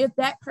that if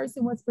that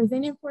person was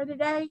presenting for the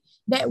day,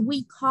 that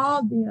we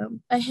called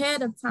them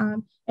ahead of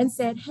time and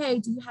said, hey,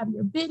 do you have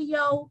your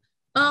video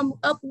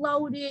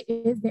uploaded?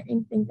 Is there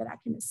anything that I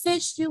can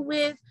assist you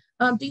with?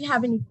 Do you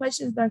have any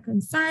questions or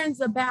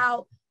concerns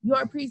about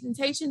your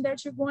presentation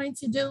that you're going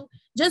to do?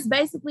 Just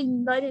basically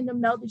letting them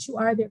know that you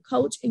are their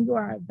coach and you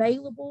are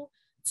available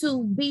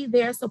to be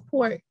their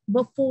support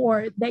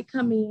before they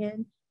come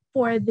in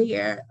for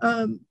their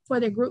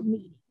group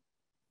meeting.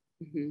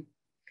 Mm-hmm.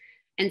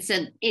 And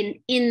so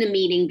in the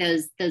meeting,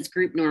 those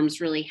group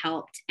norms really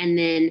helped. And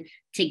then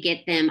to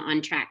get them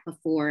on track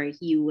before,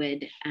 you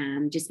would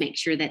just make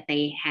sure that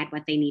they had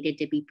what they needed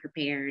to be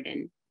prepared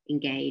and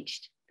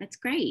engaged. That's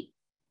great.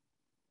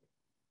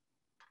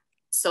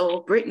 So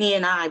Brittany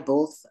and I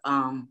both,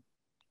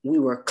 we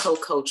were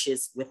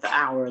co-coaches with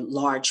our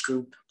large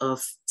group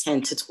of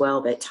 10 to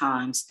 12 at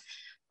times,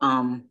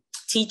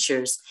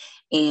 teachers,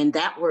 and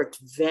that worked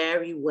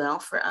very well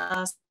for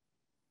us.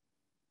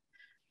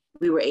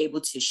 We were able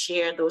to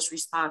share those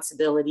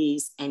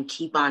responsibilities and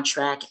keep on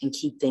track and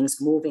keep things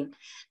moving,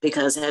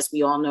 because as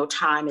we all know,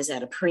 time is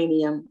at a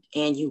premium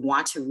and you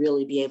want to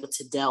really be able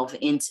to delve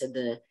into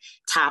the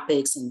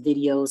topics and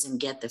videos and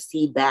get the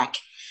feedback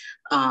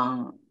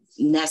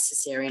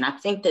necessary. And I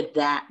think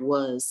that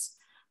was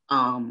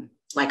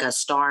like a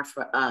star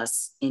for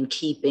us in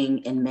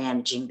keeping and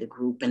managing the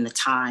group and the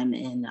time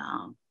and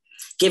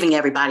giving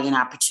everybody an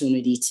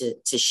opportunity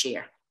to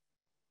share.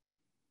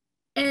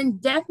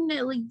 And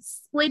definitely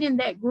splitting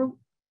that group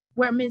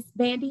where Miss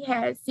Bandy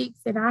had 6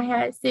 and I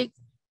had 6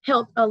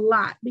 helped a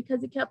lot,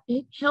 because it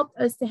helped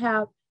us to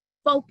have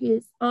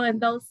focus on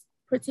those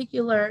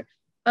particular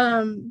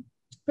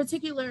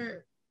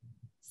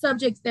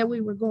subjects that we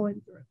were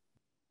going through.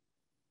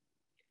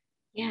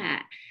 Yeah.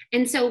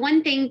 And so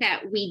one thing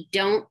that we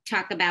don't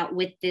talk about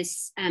with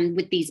this,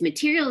 with these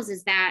materials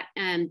is that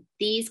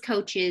these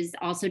coaches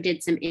also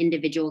did some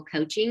individual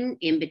coaching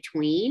in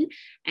between.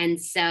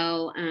 And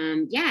so,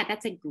 yeah,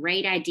 that's a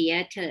great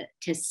idea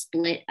to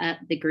split up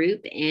the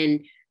group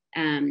and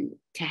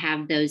to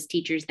have those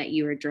teachers that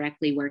you are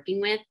directly working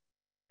with.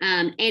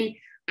 And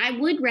I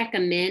would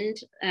recommend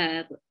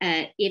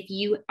if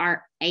you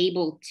are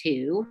able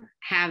to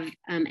have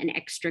an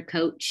extra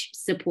coach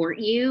support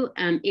you.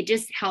 It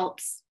just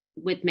helps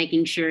with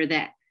making sure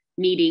that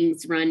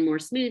meetings run more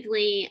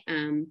smoothly.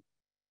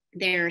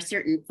 there are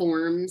certain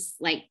forms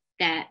like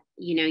that,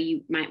 you know,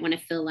 you might want to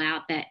fill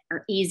out that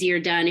are easier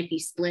done if you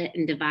split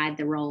and divide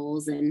the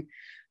roles. And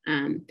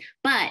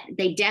but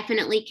they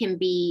definitely can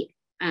be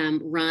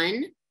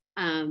run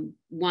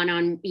one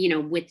on, you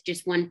know, with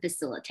just one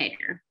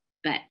facilitator.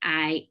 But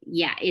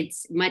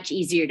it's much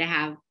easier to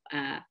have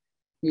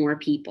more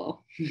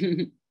people.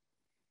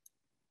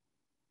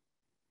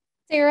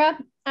 Sarah,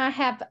 I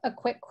have a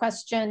quick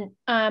question.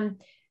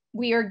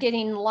 We are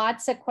getting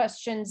lots of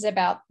questions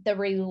about the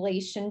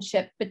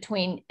relationship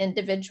between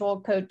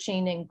individual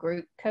coaching and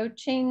group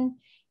coaching.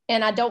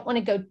 And I don't want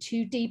to go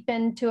too deep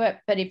into it,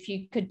 but if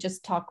you could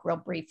just talk real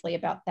briefly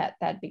about that,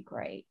 that'd be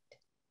great.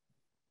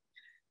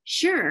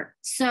 Sure.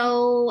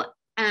 So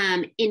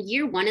in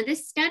year one of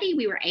this study,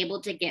 we were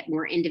able to get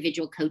more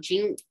individual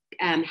coaching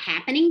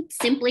happening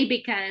simply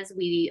because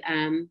we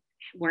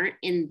weren't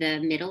in the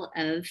middle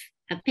of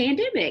a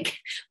pandemic.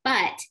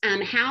 But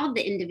how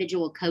the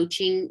individual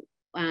coaching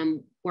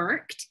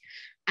worked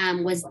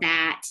was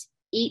that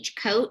each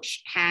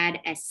coach had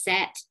a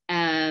set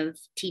of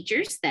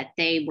teachers that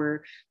they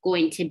were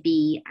going to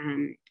be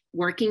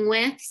working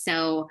with.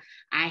 So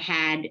I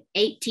had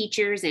 8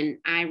 teachers and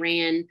I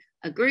ran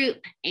a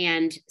group.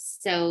 And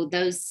so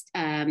those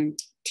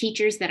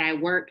teachers that I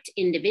worked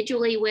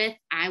individually with,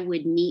 I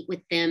would meet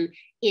with them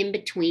in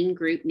between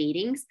group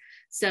meetings.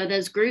 So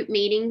those group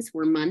meetings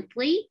were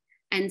monthly.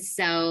 And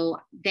so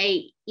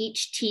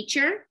each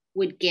teacher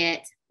would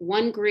get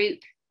one group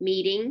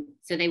meeting.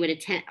 So they would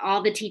attend,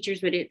 all the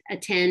teachers would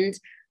attend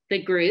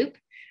the group.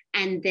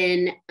 And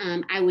then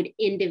I would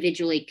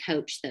individually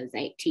coach those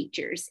 8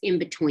 teachers in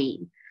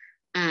between.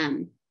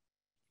 And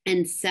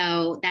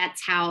so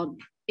that's how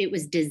it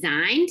was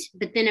designed.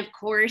 But then of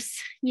course,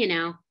 you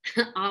know,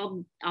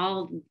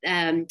 all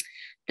the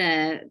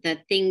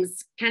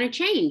things kind of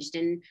changed,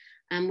 and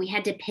we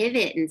had to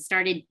pivot and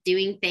started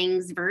doing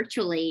things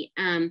virtually.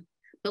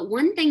 But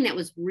one thing that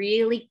was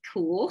really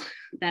cool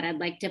that I'd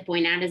like to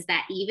point out is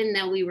that even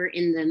though we were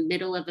in the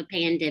middle of a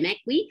pandemic,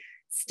 we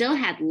still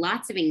had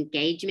lots of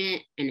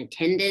engagement and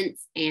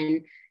attendance.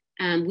 And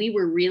we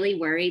were really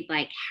worried,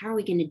 like, how are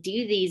we going to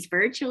do these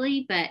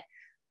virtually? But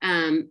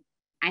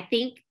I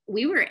think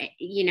we were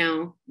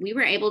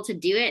able to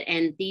do it.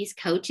 And these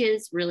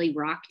coaches really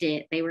rocked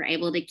it. They were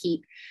able to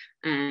keep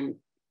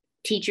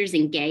teachers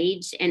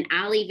engaged. And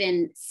I'll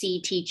even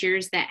see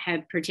teachers that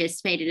have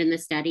participated in the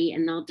study,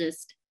 and they'll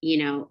just,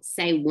 you know,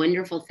 say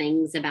wonderful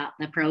things about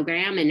the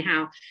program and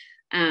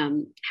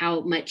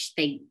how much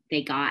they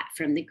got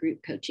from the group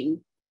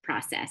coaching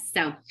process.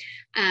 So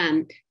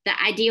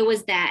the idea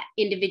was that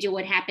individual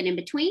would happen in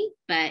between,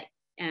 but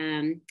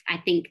I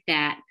think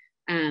that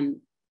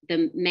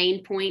the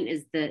main point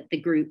is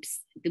the groups.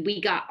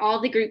 We got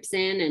all the groups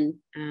in,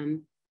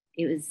 and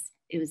it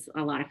was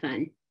a lot of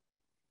fun.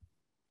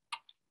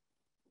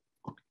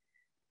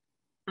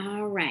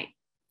 All right.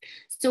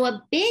 So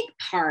a big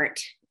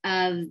part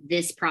of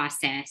this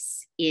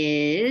process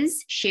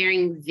is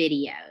sharing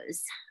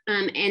videos.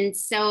 And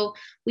so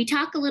we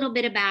talk a little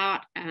bit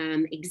about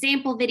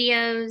example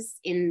videos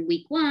in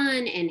week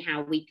 1 and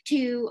how week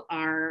 2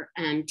 are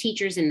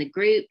teachers in the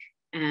group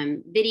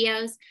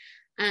videos.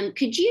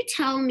 Could you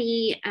tell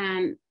me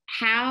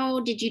how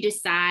did you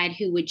decide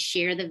who would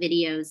share the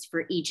videos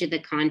for each of the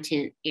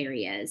content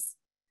areas?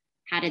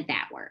 How did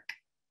that work?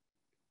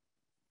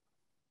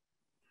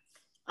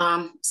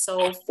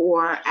 So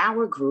for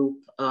our group,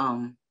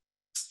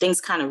 things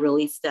kind of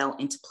really fell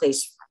into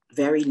place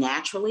very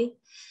naturally.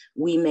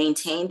 We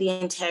maintained the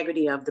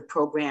integrity of the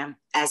program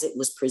as it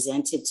was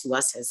presented to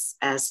us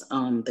as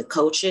the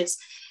coaches,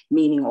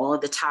 meaning all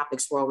of the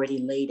topics were already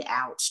laid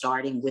out,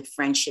 starting with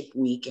Friendship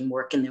Week and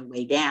working their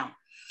way down.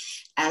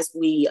 As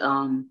we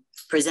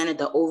presented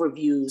the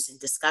overviews and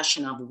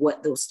discussion of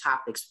what those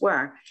topics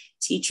were,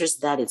 teachers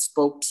that it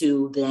spoke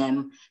to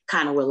them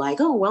kind of were like,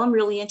 oh, well, I'm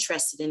really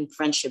interested in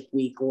Friendship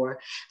Week, or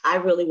I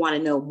really want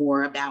to know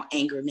more about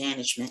anger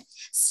management.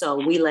 So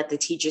we let the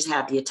teachers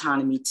have the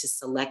autonomy to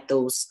select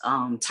those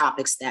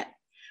topics that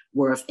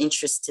were of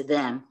interest to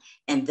them.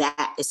 And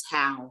that is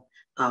how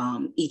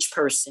each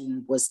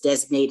person was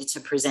designated to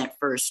present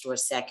first or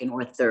second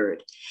or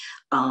third.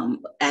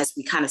 As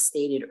we kind of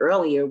stated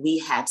earlier, we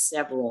had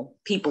several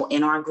people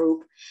in our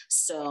group.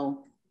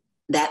 So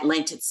that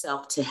lent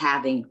itself to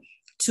having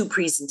 2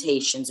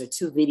 presentations or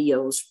 2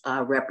 videos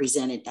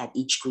represented at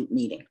each group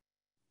meeting.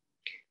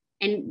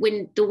 And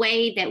when the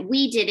way that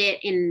we did it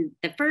in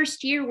the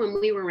first year when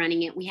we were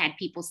running it, we had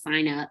people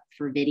sign up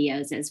for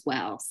videos as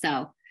well.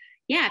 So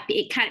yeah,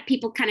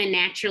 people kind of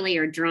naturally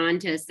are drawn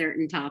to a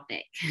certain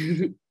topic.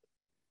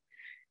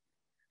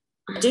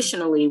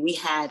 Additionally, we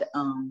had,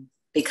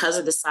 because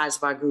of the size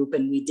of our group,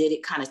 and we did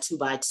it kind of 2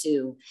 by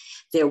 2,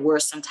 there were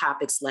some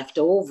topics left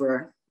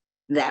over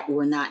that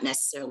were not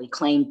necessarily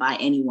claimed by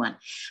anyone.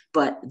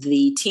 But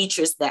the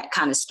teachers that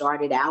kind of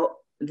started out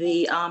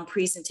the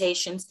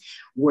presentations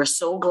were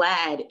so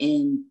glad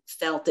and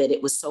felt that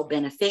it was so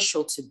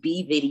beneficial to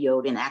be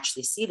videoed and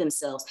actually see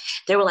themselves.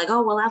 They were like,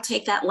 oh, well, I'll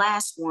take that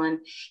last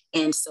one.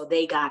 And so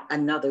they got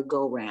another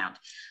go round,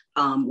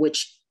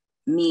 which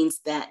means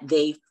that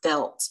they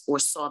felt or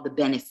saw the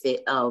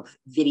benefit of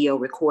video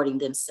recording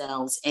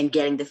themselves and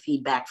getting the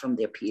feedback from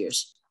their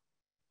peers.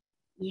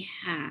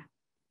 Yeah,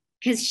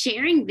 because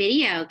sharing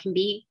video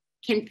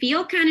can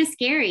feel kind of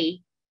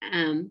scary.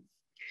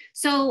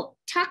 So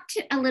talk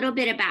a little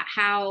bit about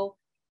how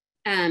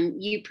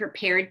you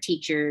prepared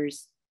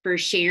teachers for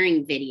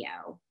sharing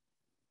video.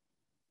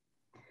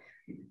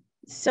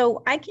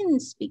 So I can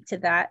speak to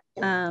that.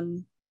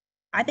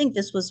 I think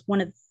this was one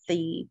of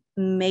the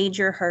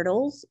major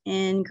hurdles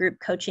in group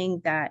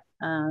coaching that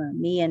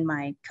me and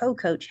my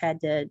co-coach had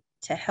to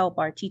help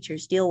our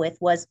teachers deal with.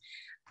 Was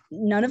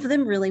none of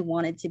them really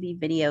wanted to be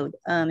videoed.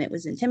 It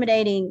was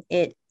intimidating.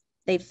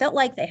 They felt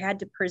like they had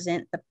to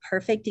present the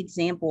perfect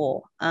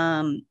example.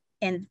 And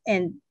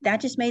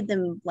that just made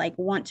them like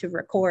want to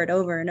record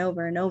over and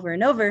over and over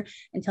and over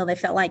until they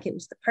felt like it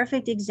was the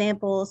perfect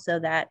example, so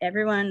that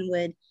everyone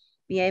would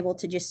be able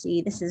to just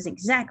see, this is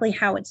exactly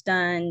how it's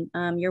done.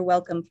 You're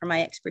welcome for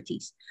my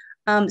expertise.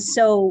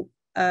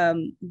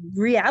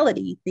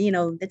 Reality,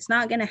 it's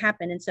not going to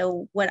happen. And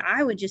so what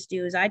I would just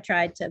do is I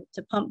tried to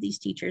pump these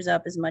teachers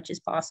up as much as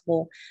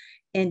possible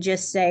and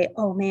just say,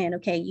 oh man,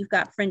 okay, you've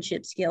got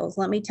friendship skills.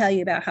 Let me tell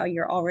you about how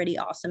you're already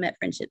awesome at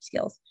friendship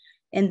skills.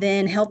 And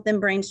then help them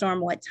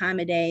brainstorm what time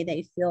of day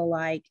they feel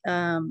like,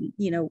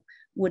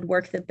 would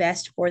work the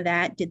best for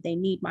that. Did they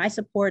need my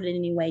support in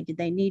any way? Did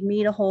they need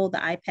me to hold the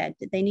iPad?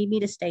 Did they need me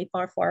to stay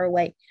far, far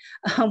away?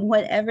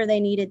 Whatever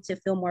they needed to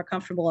feel more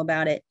comfortable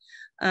about it.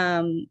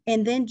 And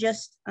then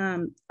just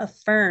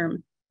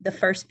affirm the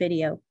first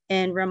video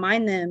and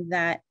remind them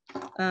that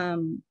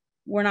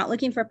we're not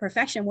looking for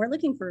perfection. We're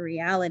looking for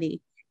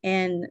reality.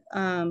 And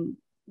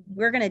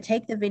we're going to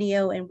take the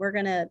video and we're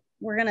going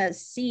to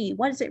see,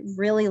 what is it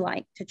really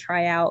like to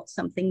try out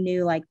something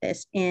new like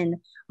this in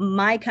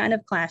my kind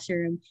of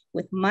classroom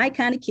with my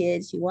kind of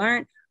kids who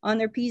aren't on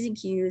their P's and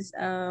Q's,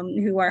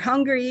 who are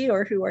hungry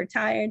or who are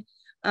tired,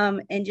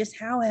 and just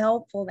how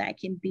helpful that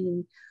can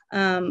be.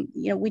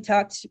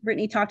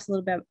 Brittany talked a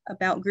little bit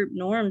about group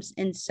norms.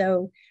 And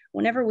so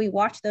whenever we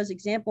watch those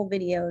example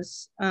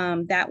videos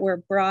that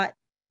were brought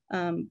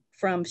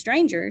from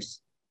strangers,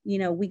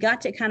 we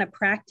got to kind of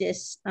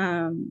practice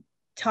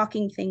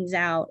talking things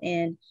out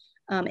and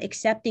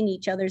accepting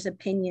each other's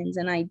opinions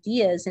and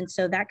ideas. And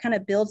so that kind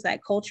of builds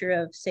that culture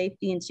of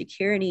safety and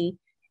security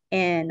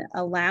and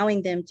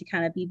allowing them to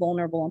kind of be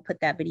vulnerable and put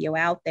that video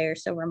out there.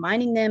 So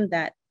reminding them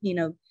that,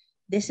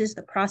 this is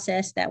the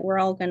process, that we're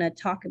all going to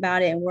talk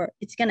about it, and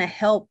it's going to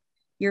help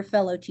your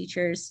fellow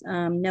teachers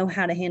know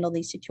how to handle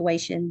these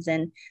situations.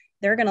 And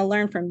they're going to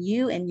learn from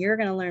you and you're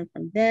going to learn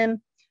from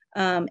them.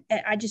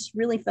 I just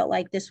really felt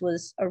like this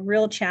was a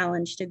real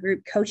challenge to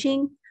group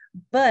coaching,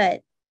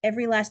 but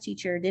every last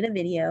teacher did a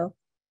video.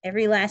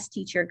 Every last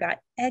teacher got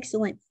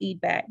excellent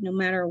feedback, no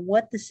matter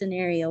what the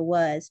scenario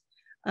was.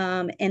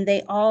 And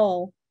they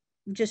all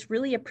just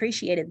really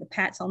appreciated the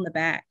pats on the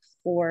back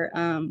for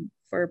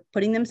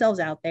putting themselves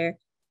out there,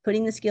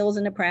 putting the skills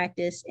into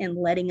practice, and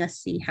letting us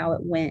see how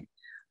it went.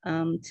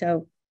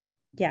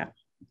 Yeah.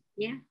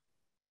 Yeah.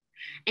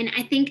 And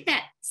I think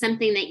that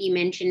something that you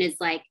mentioned is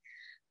like,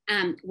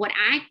 what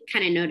I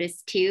kind of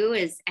noticed too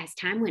is as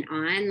time went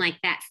on, like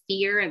that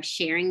fear of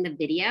sharing the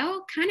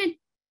video kind of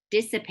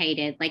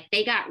dissipated. Like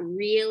they got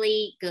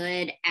really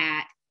good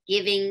at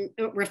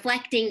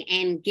reflecting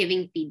and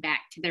giving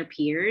feedback to their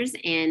peers.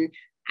 And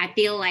I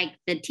feel like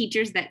the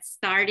teachers that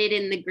started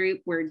in the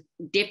group were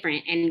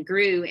different and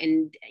grew,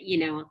 and,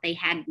 they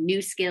had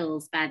new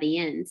skills by the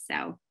end.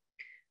 So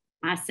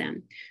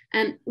awesome.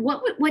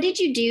 What did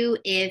you do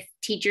if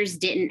teachers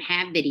didn't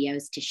have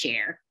videos to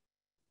share?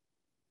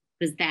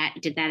 Did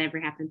that ever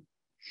happen?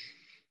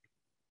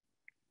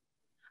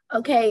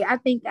 Okay, I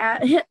think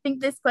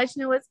this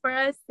question was for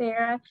us,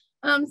 Sarah.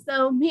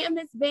 So me and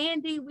Miss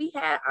Vandy, we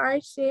had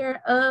our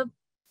share of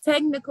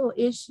technical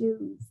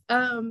issues.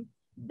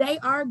 They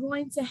are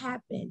going to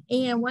happen.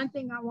 And one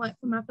thing I want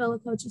for my fellow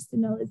coaches to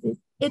know is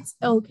it's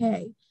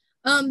okay.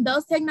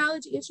 Those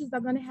technology issues are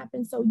going to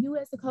happen. So you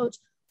as a coach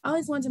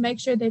always want to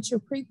make sure that you're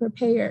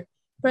pre-prepared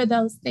for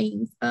those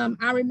things.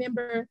 I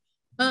remember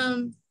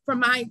from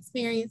my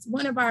experience,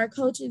 one of our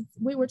coaches,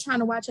 we were trying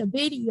to watch a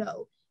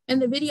video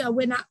and the video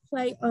would not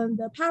play on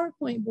the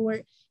PowerPoint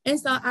board. And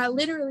so I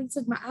literally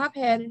took my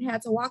iPad and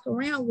had to walk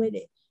around with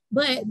it.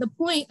 But the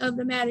point of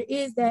the matter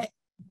is that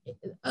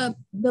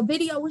the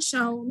video was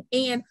shown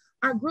and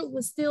our group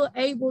was still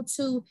able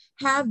to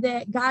have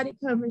that guided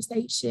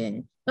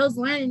conversation, those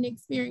learning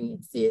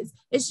experiences.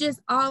 It's just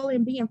all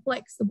in being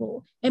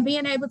flexible and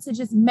being able to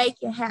just make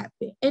it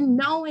happen and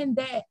knowing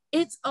that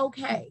it's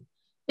okay.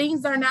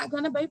 Things are not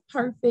going to be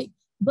perfect,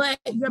 but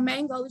your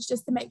main goal is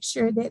just to make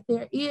sure that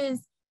there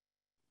is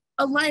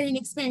a learning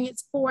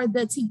experience for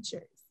the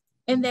teachers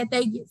and that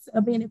they get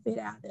a benefit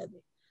out of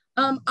it.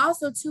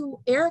 Also, too,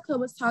 Erica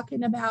was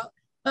talking about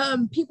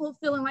people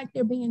feeling like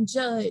they're being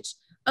judged.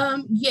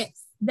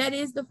 Yes, that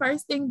is the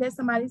first thing that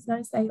somebody's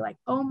going to say, like,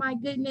 oh my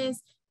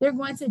goodness, they're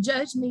going to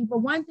judge me. But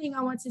one thing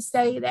I want to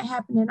say that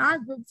happened in our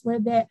groups were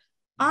that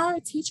our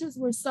teachers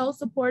were so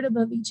supportive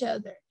of each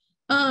other.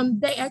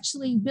 they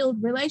actually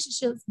build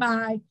relationships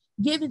by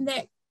giving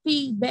that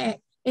feedback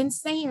and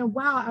saying,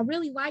 wow, I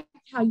really like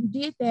how you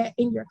did that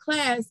in your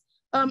class.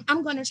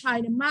 I'm going to try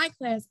it in my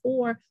class.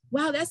 Or,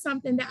 wow, that's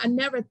something that I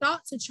never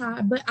thought to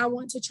try, but I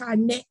want to try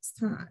next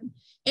time.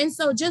 And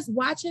so just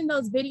watching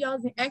those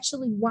videos and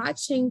actually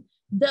watching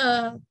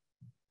the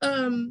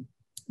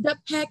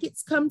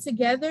packets come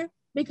together,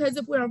 because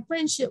if we're on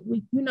friendship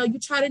week, you know, you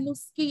try a new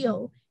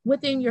skill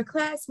within your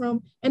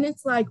classroom and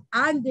it's like,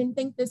 I didn't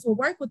think this would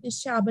work with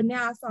this child, but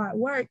now I saw it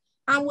work.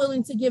 I'm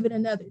willing to give it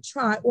another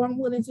try, or I'm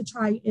willing to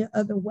try it in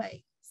other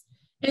ways.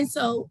 And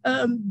so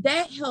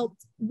that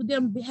helped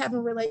them having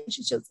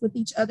relationships with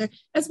each other,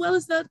 as well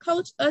as the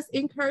coach, us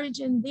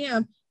encouraging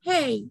them,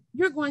 hey,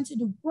 you're going to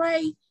do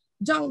great.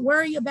 Don't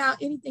worry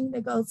about anything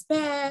that goes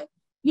bad.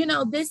 You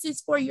know, this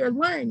is for your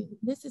learning.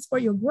 This is for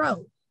your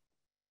growth.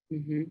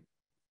 Mm-hmm.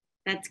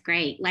 That's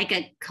great. Like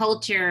a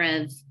culture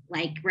of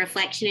like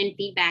reflection and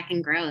feedback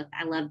and growth.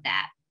 I love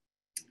that.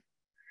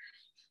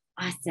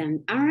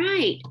 Awesome. All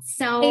right.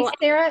 So hey,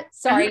 Sarah,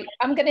 sorry,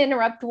 I'm going to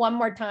interrupt one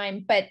more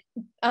time, but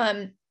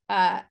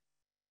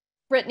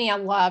Brittany, I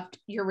loved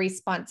your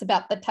response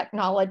about the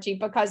technology,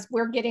 because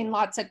we're getting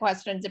lots of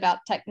questions about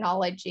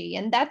technology,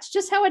 and that's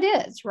just how it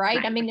is, right?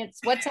 I mean, it's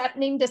what's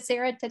happening to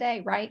Sarah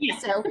today, right? Yeah.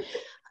 So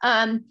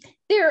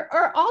there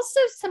are also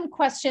some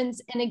questions,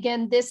 and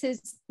again, this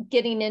is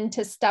getting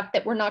into stuff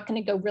that we're not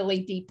going to go really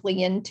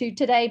deeply into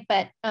today,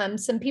 but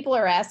some people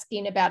are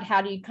asking about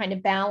how do you kind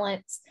of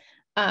balance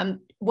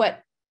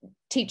what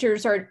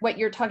teachers are, what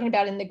you're talking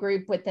about in the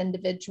group, with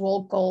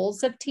individual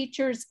goals of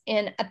teachers.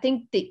 And I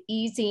think the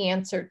easy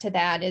answer to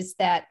that is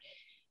that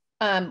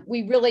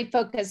we really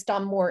focused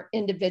on more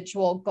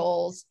individual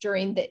goals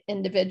during the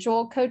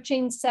individual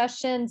coaching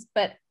sessions,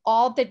 but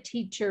all the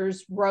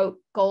teachers wrote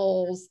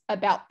goals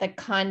about the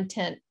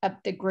content of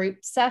the group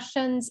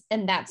sessions.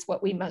 And that's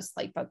what we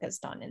mostly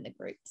focused on in the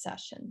group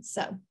sessions.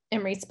 So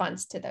in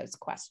response to those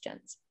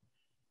questions.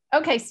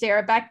 Okay,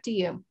 Sarah, back to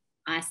you.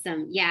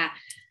 Awesome. Yeah.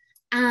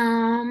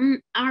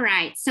 All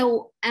right.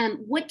 So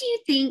what do you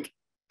think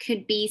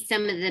could be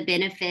some of the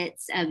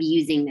benefits of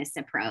using this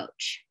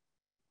approach?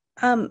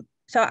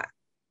 So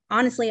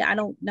honestly, I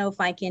don't know if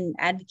I can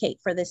advocate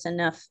for this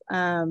enough,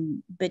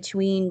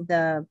 between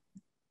the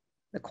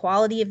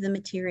quality of the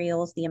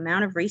materials, the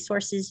amount of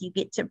resources you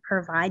get to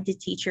provide to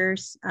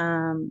teachers,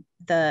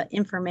 the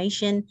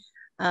information,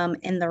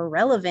 and the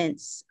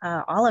relevance,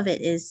 all of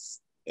it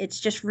it's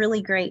just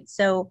really great.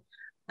 So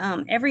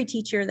every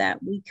teacher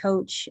that we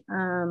coach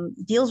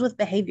deals with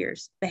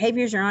behaviors.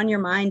 Behaviors are on your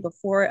mind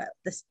before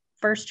the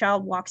first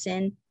child walks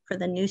in for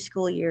the new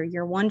school year.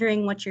 You're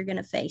wondering what you're going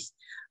to face.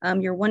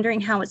 You're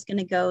wondering how it's going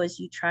to go as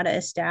you try to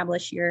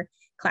establish your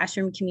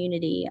classroom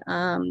community.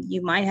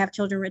 You might have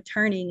children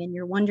returning and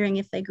you're wondering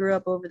if they grew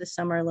up over the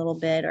summer a little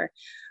bit, or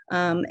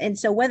and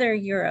so whether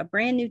you're a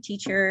brand new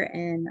teacher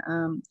and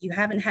you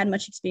haven't had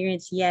much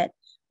experience yet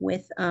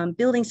with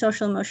building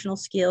social emotional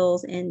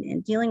skills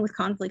and dealing with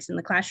conflicts in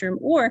the classroom,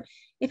 or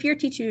if your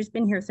teacher has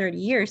been here 30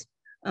 years,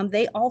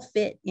 they all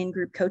fit in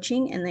group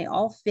coaching, and they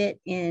all fit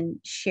in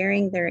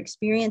sharing their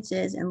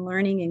experiences and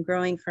learning and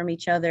growing from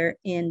each other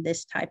in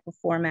this type of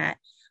format.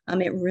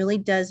 It really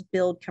does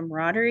build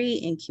camaraderie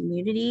and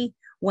community,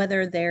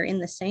 whether they're in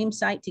the same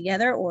site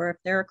together or if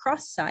they're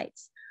across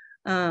sites.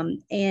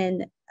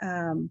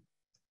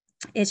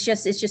 It's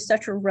just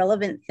such a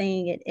relevant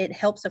thing. It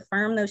helps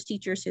affirm those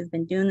teachers who've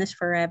been doing this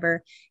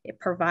forever. It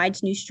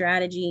provides new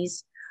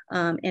strategies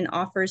and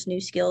offers new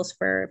skills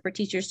for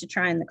teachers to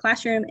try in the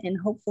classroom, and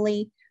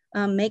hopefully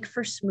make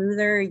for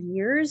smoother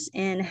years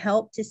and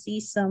help to see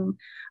some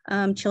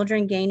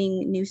children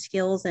gaining new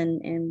skills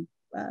and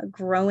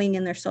growing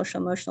in their social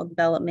emotional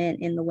development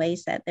in the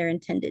ways that they're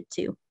intended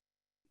to.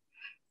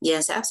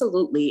 Yes,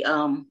 absolutely.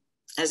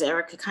 As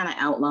Erica kind of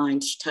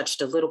outlined, she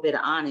touched a little bit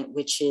on it,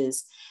 which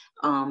is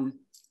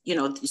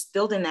just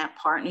building that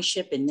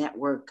partnership and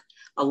network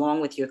along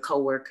with your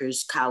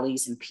coworkers,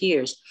 colleagues, and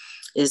peers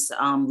is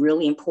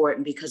really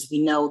important, because we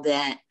know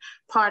that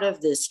part of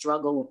the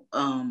struggle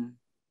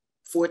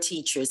for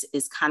teachers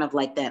is kind of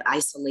like that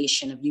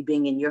isolation of you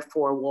being in your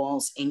four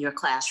walls in your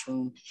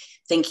classroom,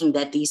 thinking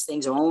that these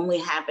things are only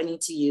happening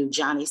to you.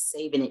 Johnny's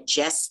saving it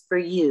just for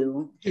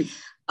you.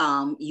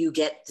 You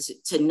get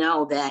to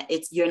know that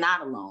you're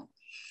not alone.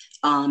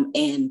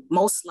 And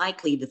most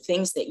likely the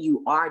things that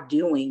you are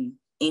doing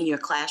in your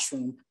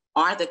classroom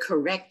are the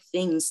correct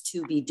things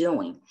to be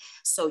doing.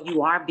 So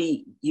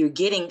you're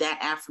getting that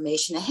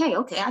affirmation that, hey,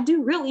 okay, I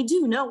really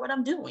do know what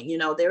I'm doing. You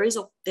know, there is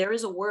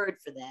a word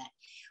for that,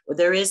 or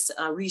there is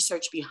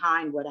research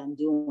behind what I'm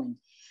doing.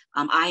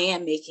 I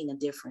am making a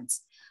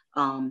difference.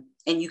 And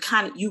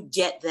you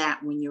get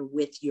that when you're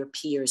with your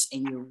peers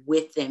and you're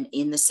with them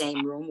in the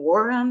same room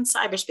or on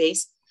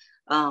cyberspace.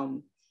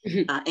 And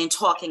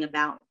talking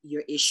about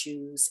your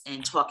issues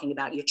and talking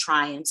about your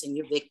triumphs and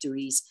your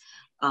victories.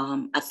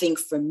 I think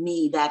for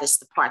me, that is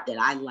the part that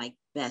I like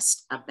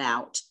best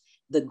about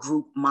the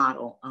group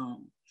model,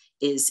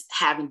 is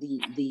having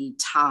the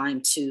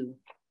time to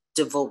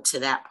devote to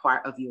that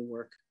part of your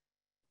work.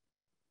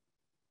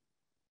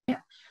 Yeah.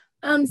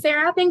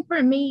 Sarah, I think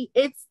for me,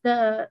 it's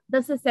the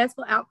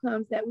successful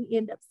outcomes that we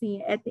end up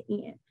seeing at the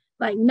end.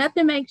 Like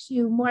nothing makes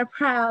you more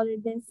proud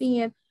than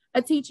seeing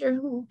a teacher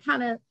who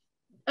kind of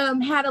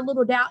had a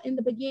little doubt in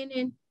the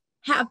beginning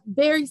have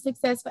very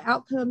successful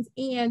outcomes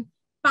and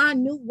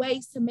find new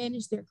ways to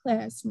manage their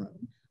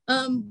classroom.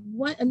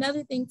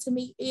 Another thing to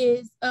me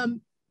is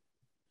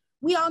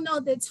we all know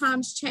that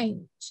times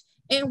change,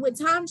 and with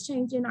times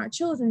changing, our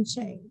children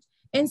change.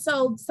 And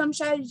so some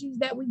strategies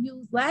that we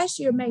used last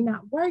year may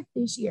not work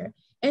this year.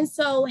 And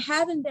so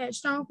having that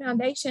strong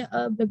foundation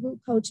of the group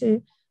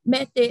coaching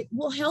method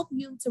will help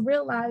you to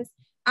realize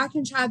I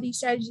can try these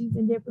strategies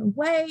in different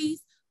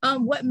ways.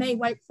 What may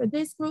work for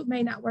this group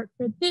may not work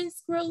for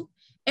this group.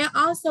 And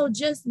also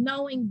just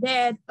knowing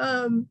that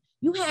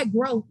you had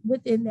growth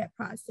within that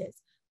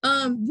process.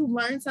 You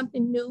learned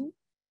something new.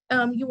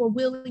 You were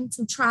willing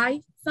to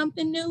try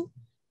something new,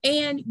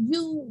 and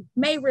you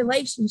made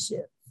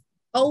relationships.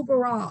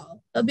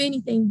 Overall, of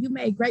anything, you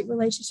made great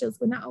relationships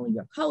with not only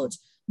your coach,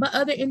 but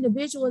other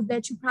individuals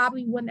that you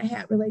probably wouldn't have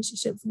had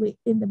relationships with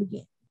in the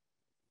beginning.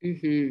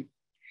 Mm-hmm.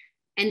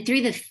 And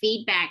through the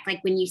feedback,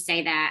 like when you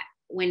say that,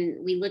 when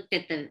we looked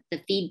at the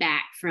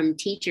feedback from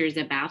teachers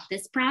about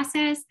this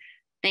process,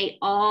 they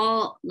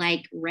all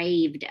like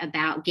raved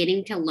about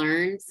getting to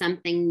learn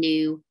something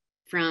new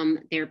from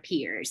their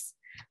peers,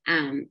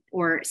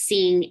 or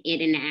seeing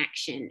it in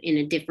action in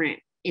a different,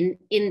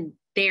 in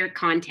their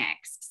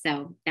context.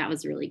 So that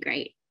was really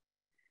great.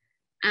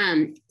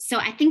 So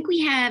I think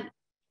we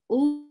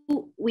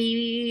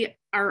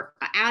are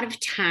out of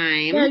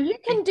time. Yeah, you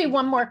can do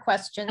one more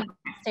question,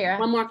 Sarah.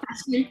 One more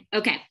question.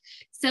 Okay.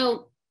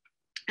 So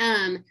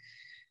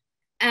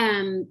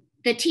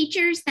the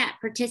teachers that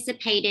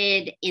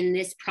participated in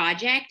this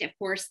project, of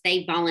course,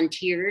 they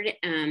volunteered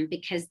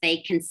because they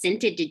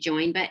consented to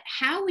join, but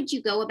how would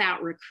you go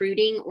about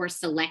recruiting or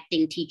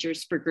selecting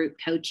teachers for group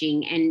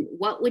coaching? And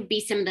what would be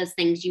some of those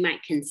things you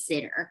might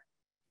consider?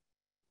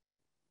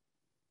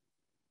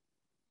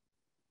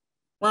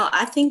 Well,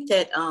 I think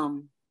that,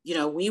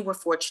 we were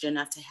fortunate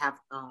enough to have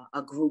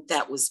a group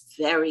that was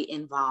very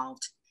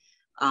involved,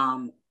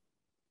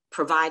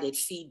 provided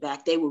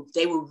feedback. They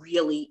were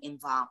really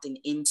involved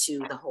into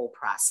the whole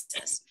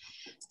process.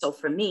 So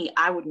for me,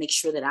 I would make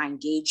sure that I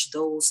engage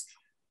those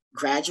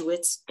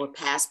graduates or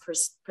past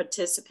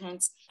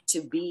participants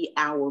to be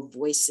our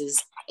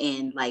voices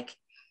and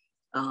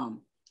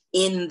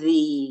in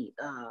the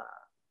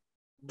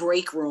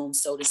break room,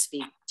 so to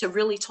speak, to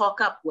really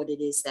talk up what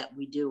it is that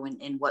we do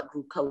and what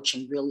group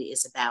coaching really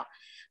is about,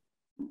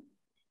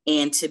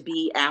 and to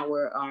be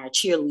our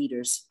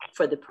cheerleaders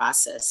for the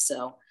process.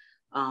 So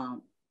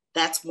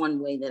that's one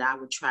way that I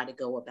would try to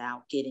go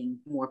about getting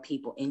more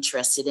people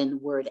interested in the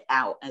word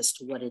out as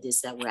to what it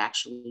is that we're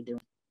actually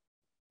doing.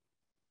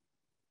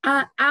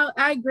 I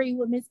agree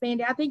with Ms.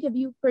 Bandy. I think if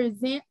you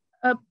present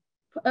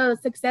a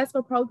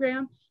successful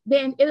program,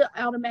 then it'll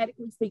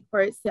automatically speak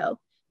for itself,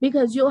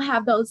 because you'll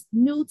have those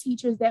new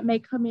teachers that may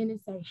come in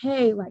and say,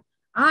 hey, like,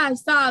 I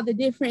saw the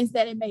difference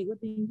that it made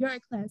within your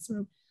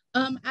classroom.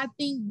 I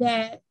think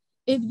that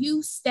if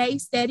you stay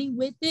steady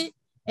with it,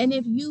 and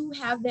if you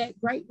have that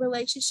great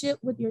relationship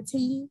with your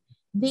team,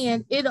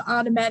 then it'll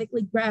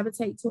automatically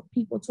gravitate to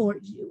people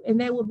towards you,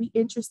 and they will be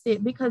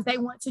interested because they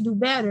want to do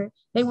better.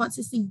 They want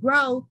to see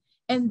growth,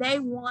 and they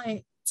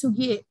want to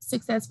get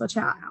successful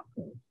child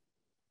outcomes.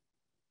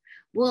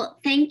 Well,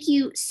 thank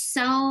you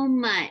so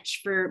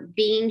much for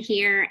being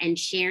here and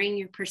sharing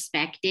your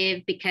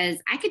perspective, because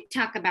I could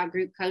talk about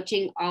group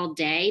coaching all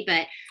day,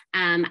 but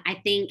I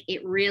think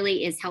it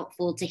really is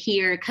helpful to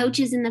hear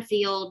coaches in the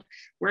field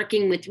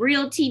working with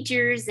real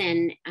teachers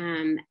and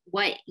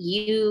what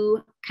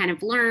you kind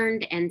of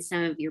learned and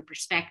some of your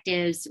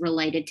perspectives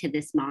related to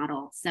this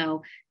model.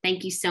 So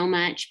thank you so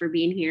much for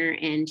being here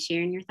and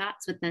sharing your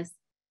thoughts with us.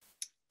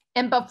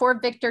 And before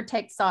Victor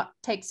takes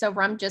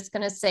over, I'm just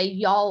going to say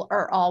y'all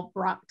are all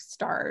rock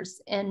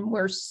stars, and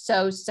we're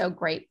so, so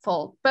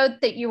grateful,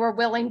 both that you were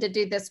willing to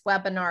do this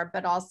webinar,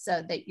 but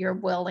also that you're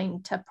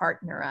willing to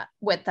partner up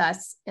with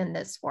us in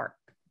this work.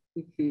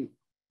 Mm-hmm.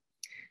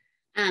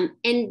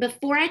 And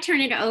before I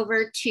turn it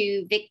over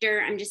to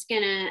Victor, I'm just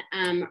going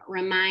to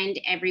remind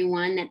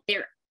everyone that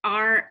there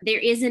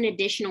is an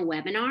additional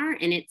webinar,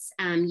 and it's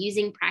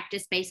using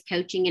practice-based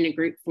coaching in a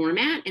group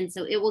format. And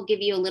so it will give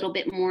you a little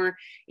bit more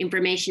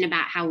information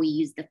about how we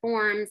use the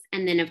forms.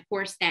 And then of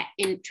course that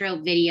intro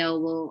video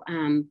will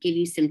give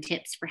you some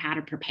tips for how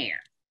to prepare.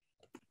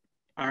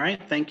 All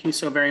right, thank you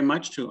so very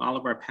much to all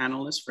of our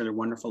panelists for their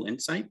wonderful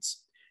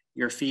insights.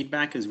 Your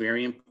feedback is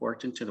very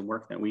important to the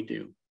work that we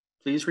do.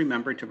 Please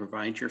remember to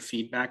provide your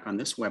feedback on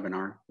this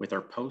webinar with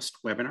our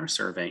post-webinar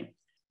survey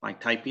by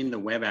typing the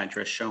web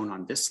address shown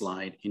on this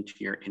slide into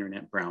your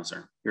internet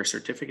browser. Your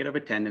certificate of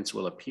attendance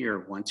will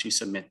appear once you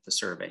submit the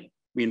survey.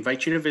 We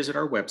invite you to visit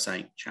our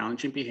website,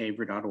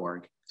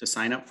 challengingbehavior.org, to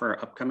sign up for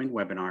our upcoming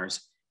webinars,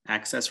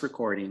 access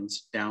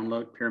recordings,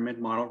 download pyramid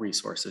model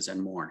resources,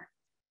 and more.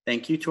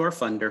 Thank you to our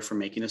funder for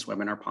making this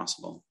webinar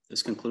possible.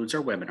 This concludes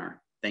our webinar.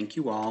 Thank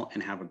you all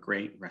and have a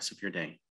great rest of your day.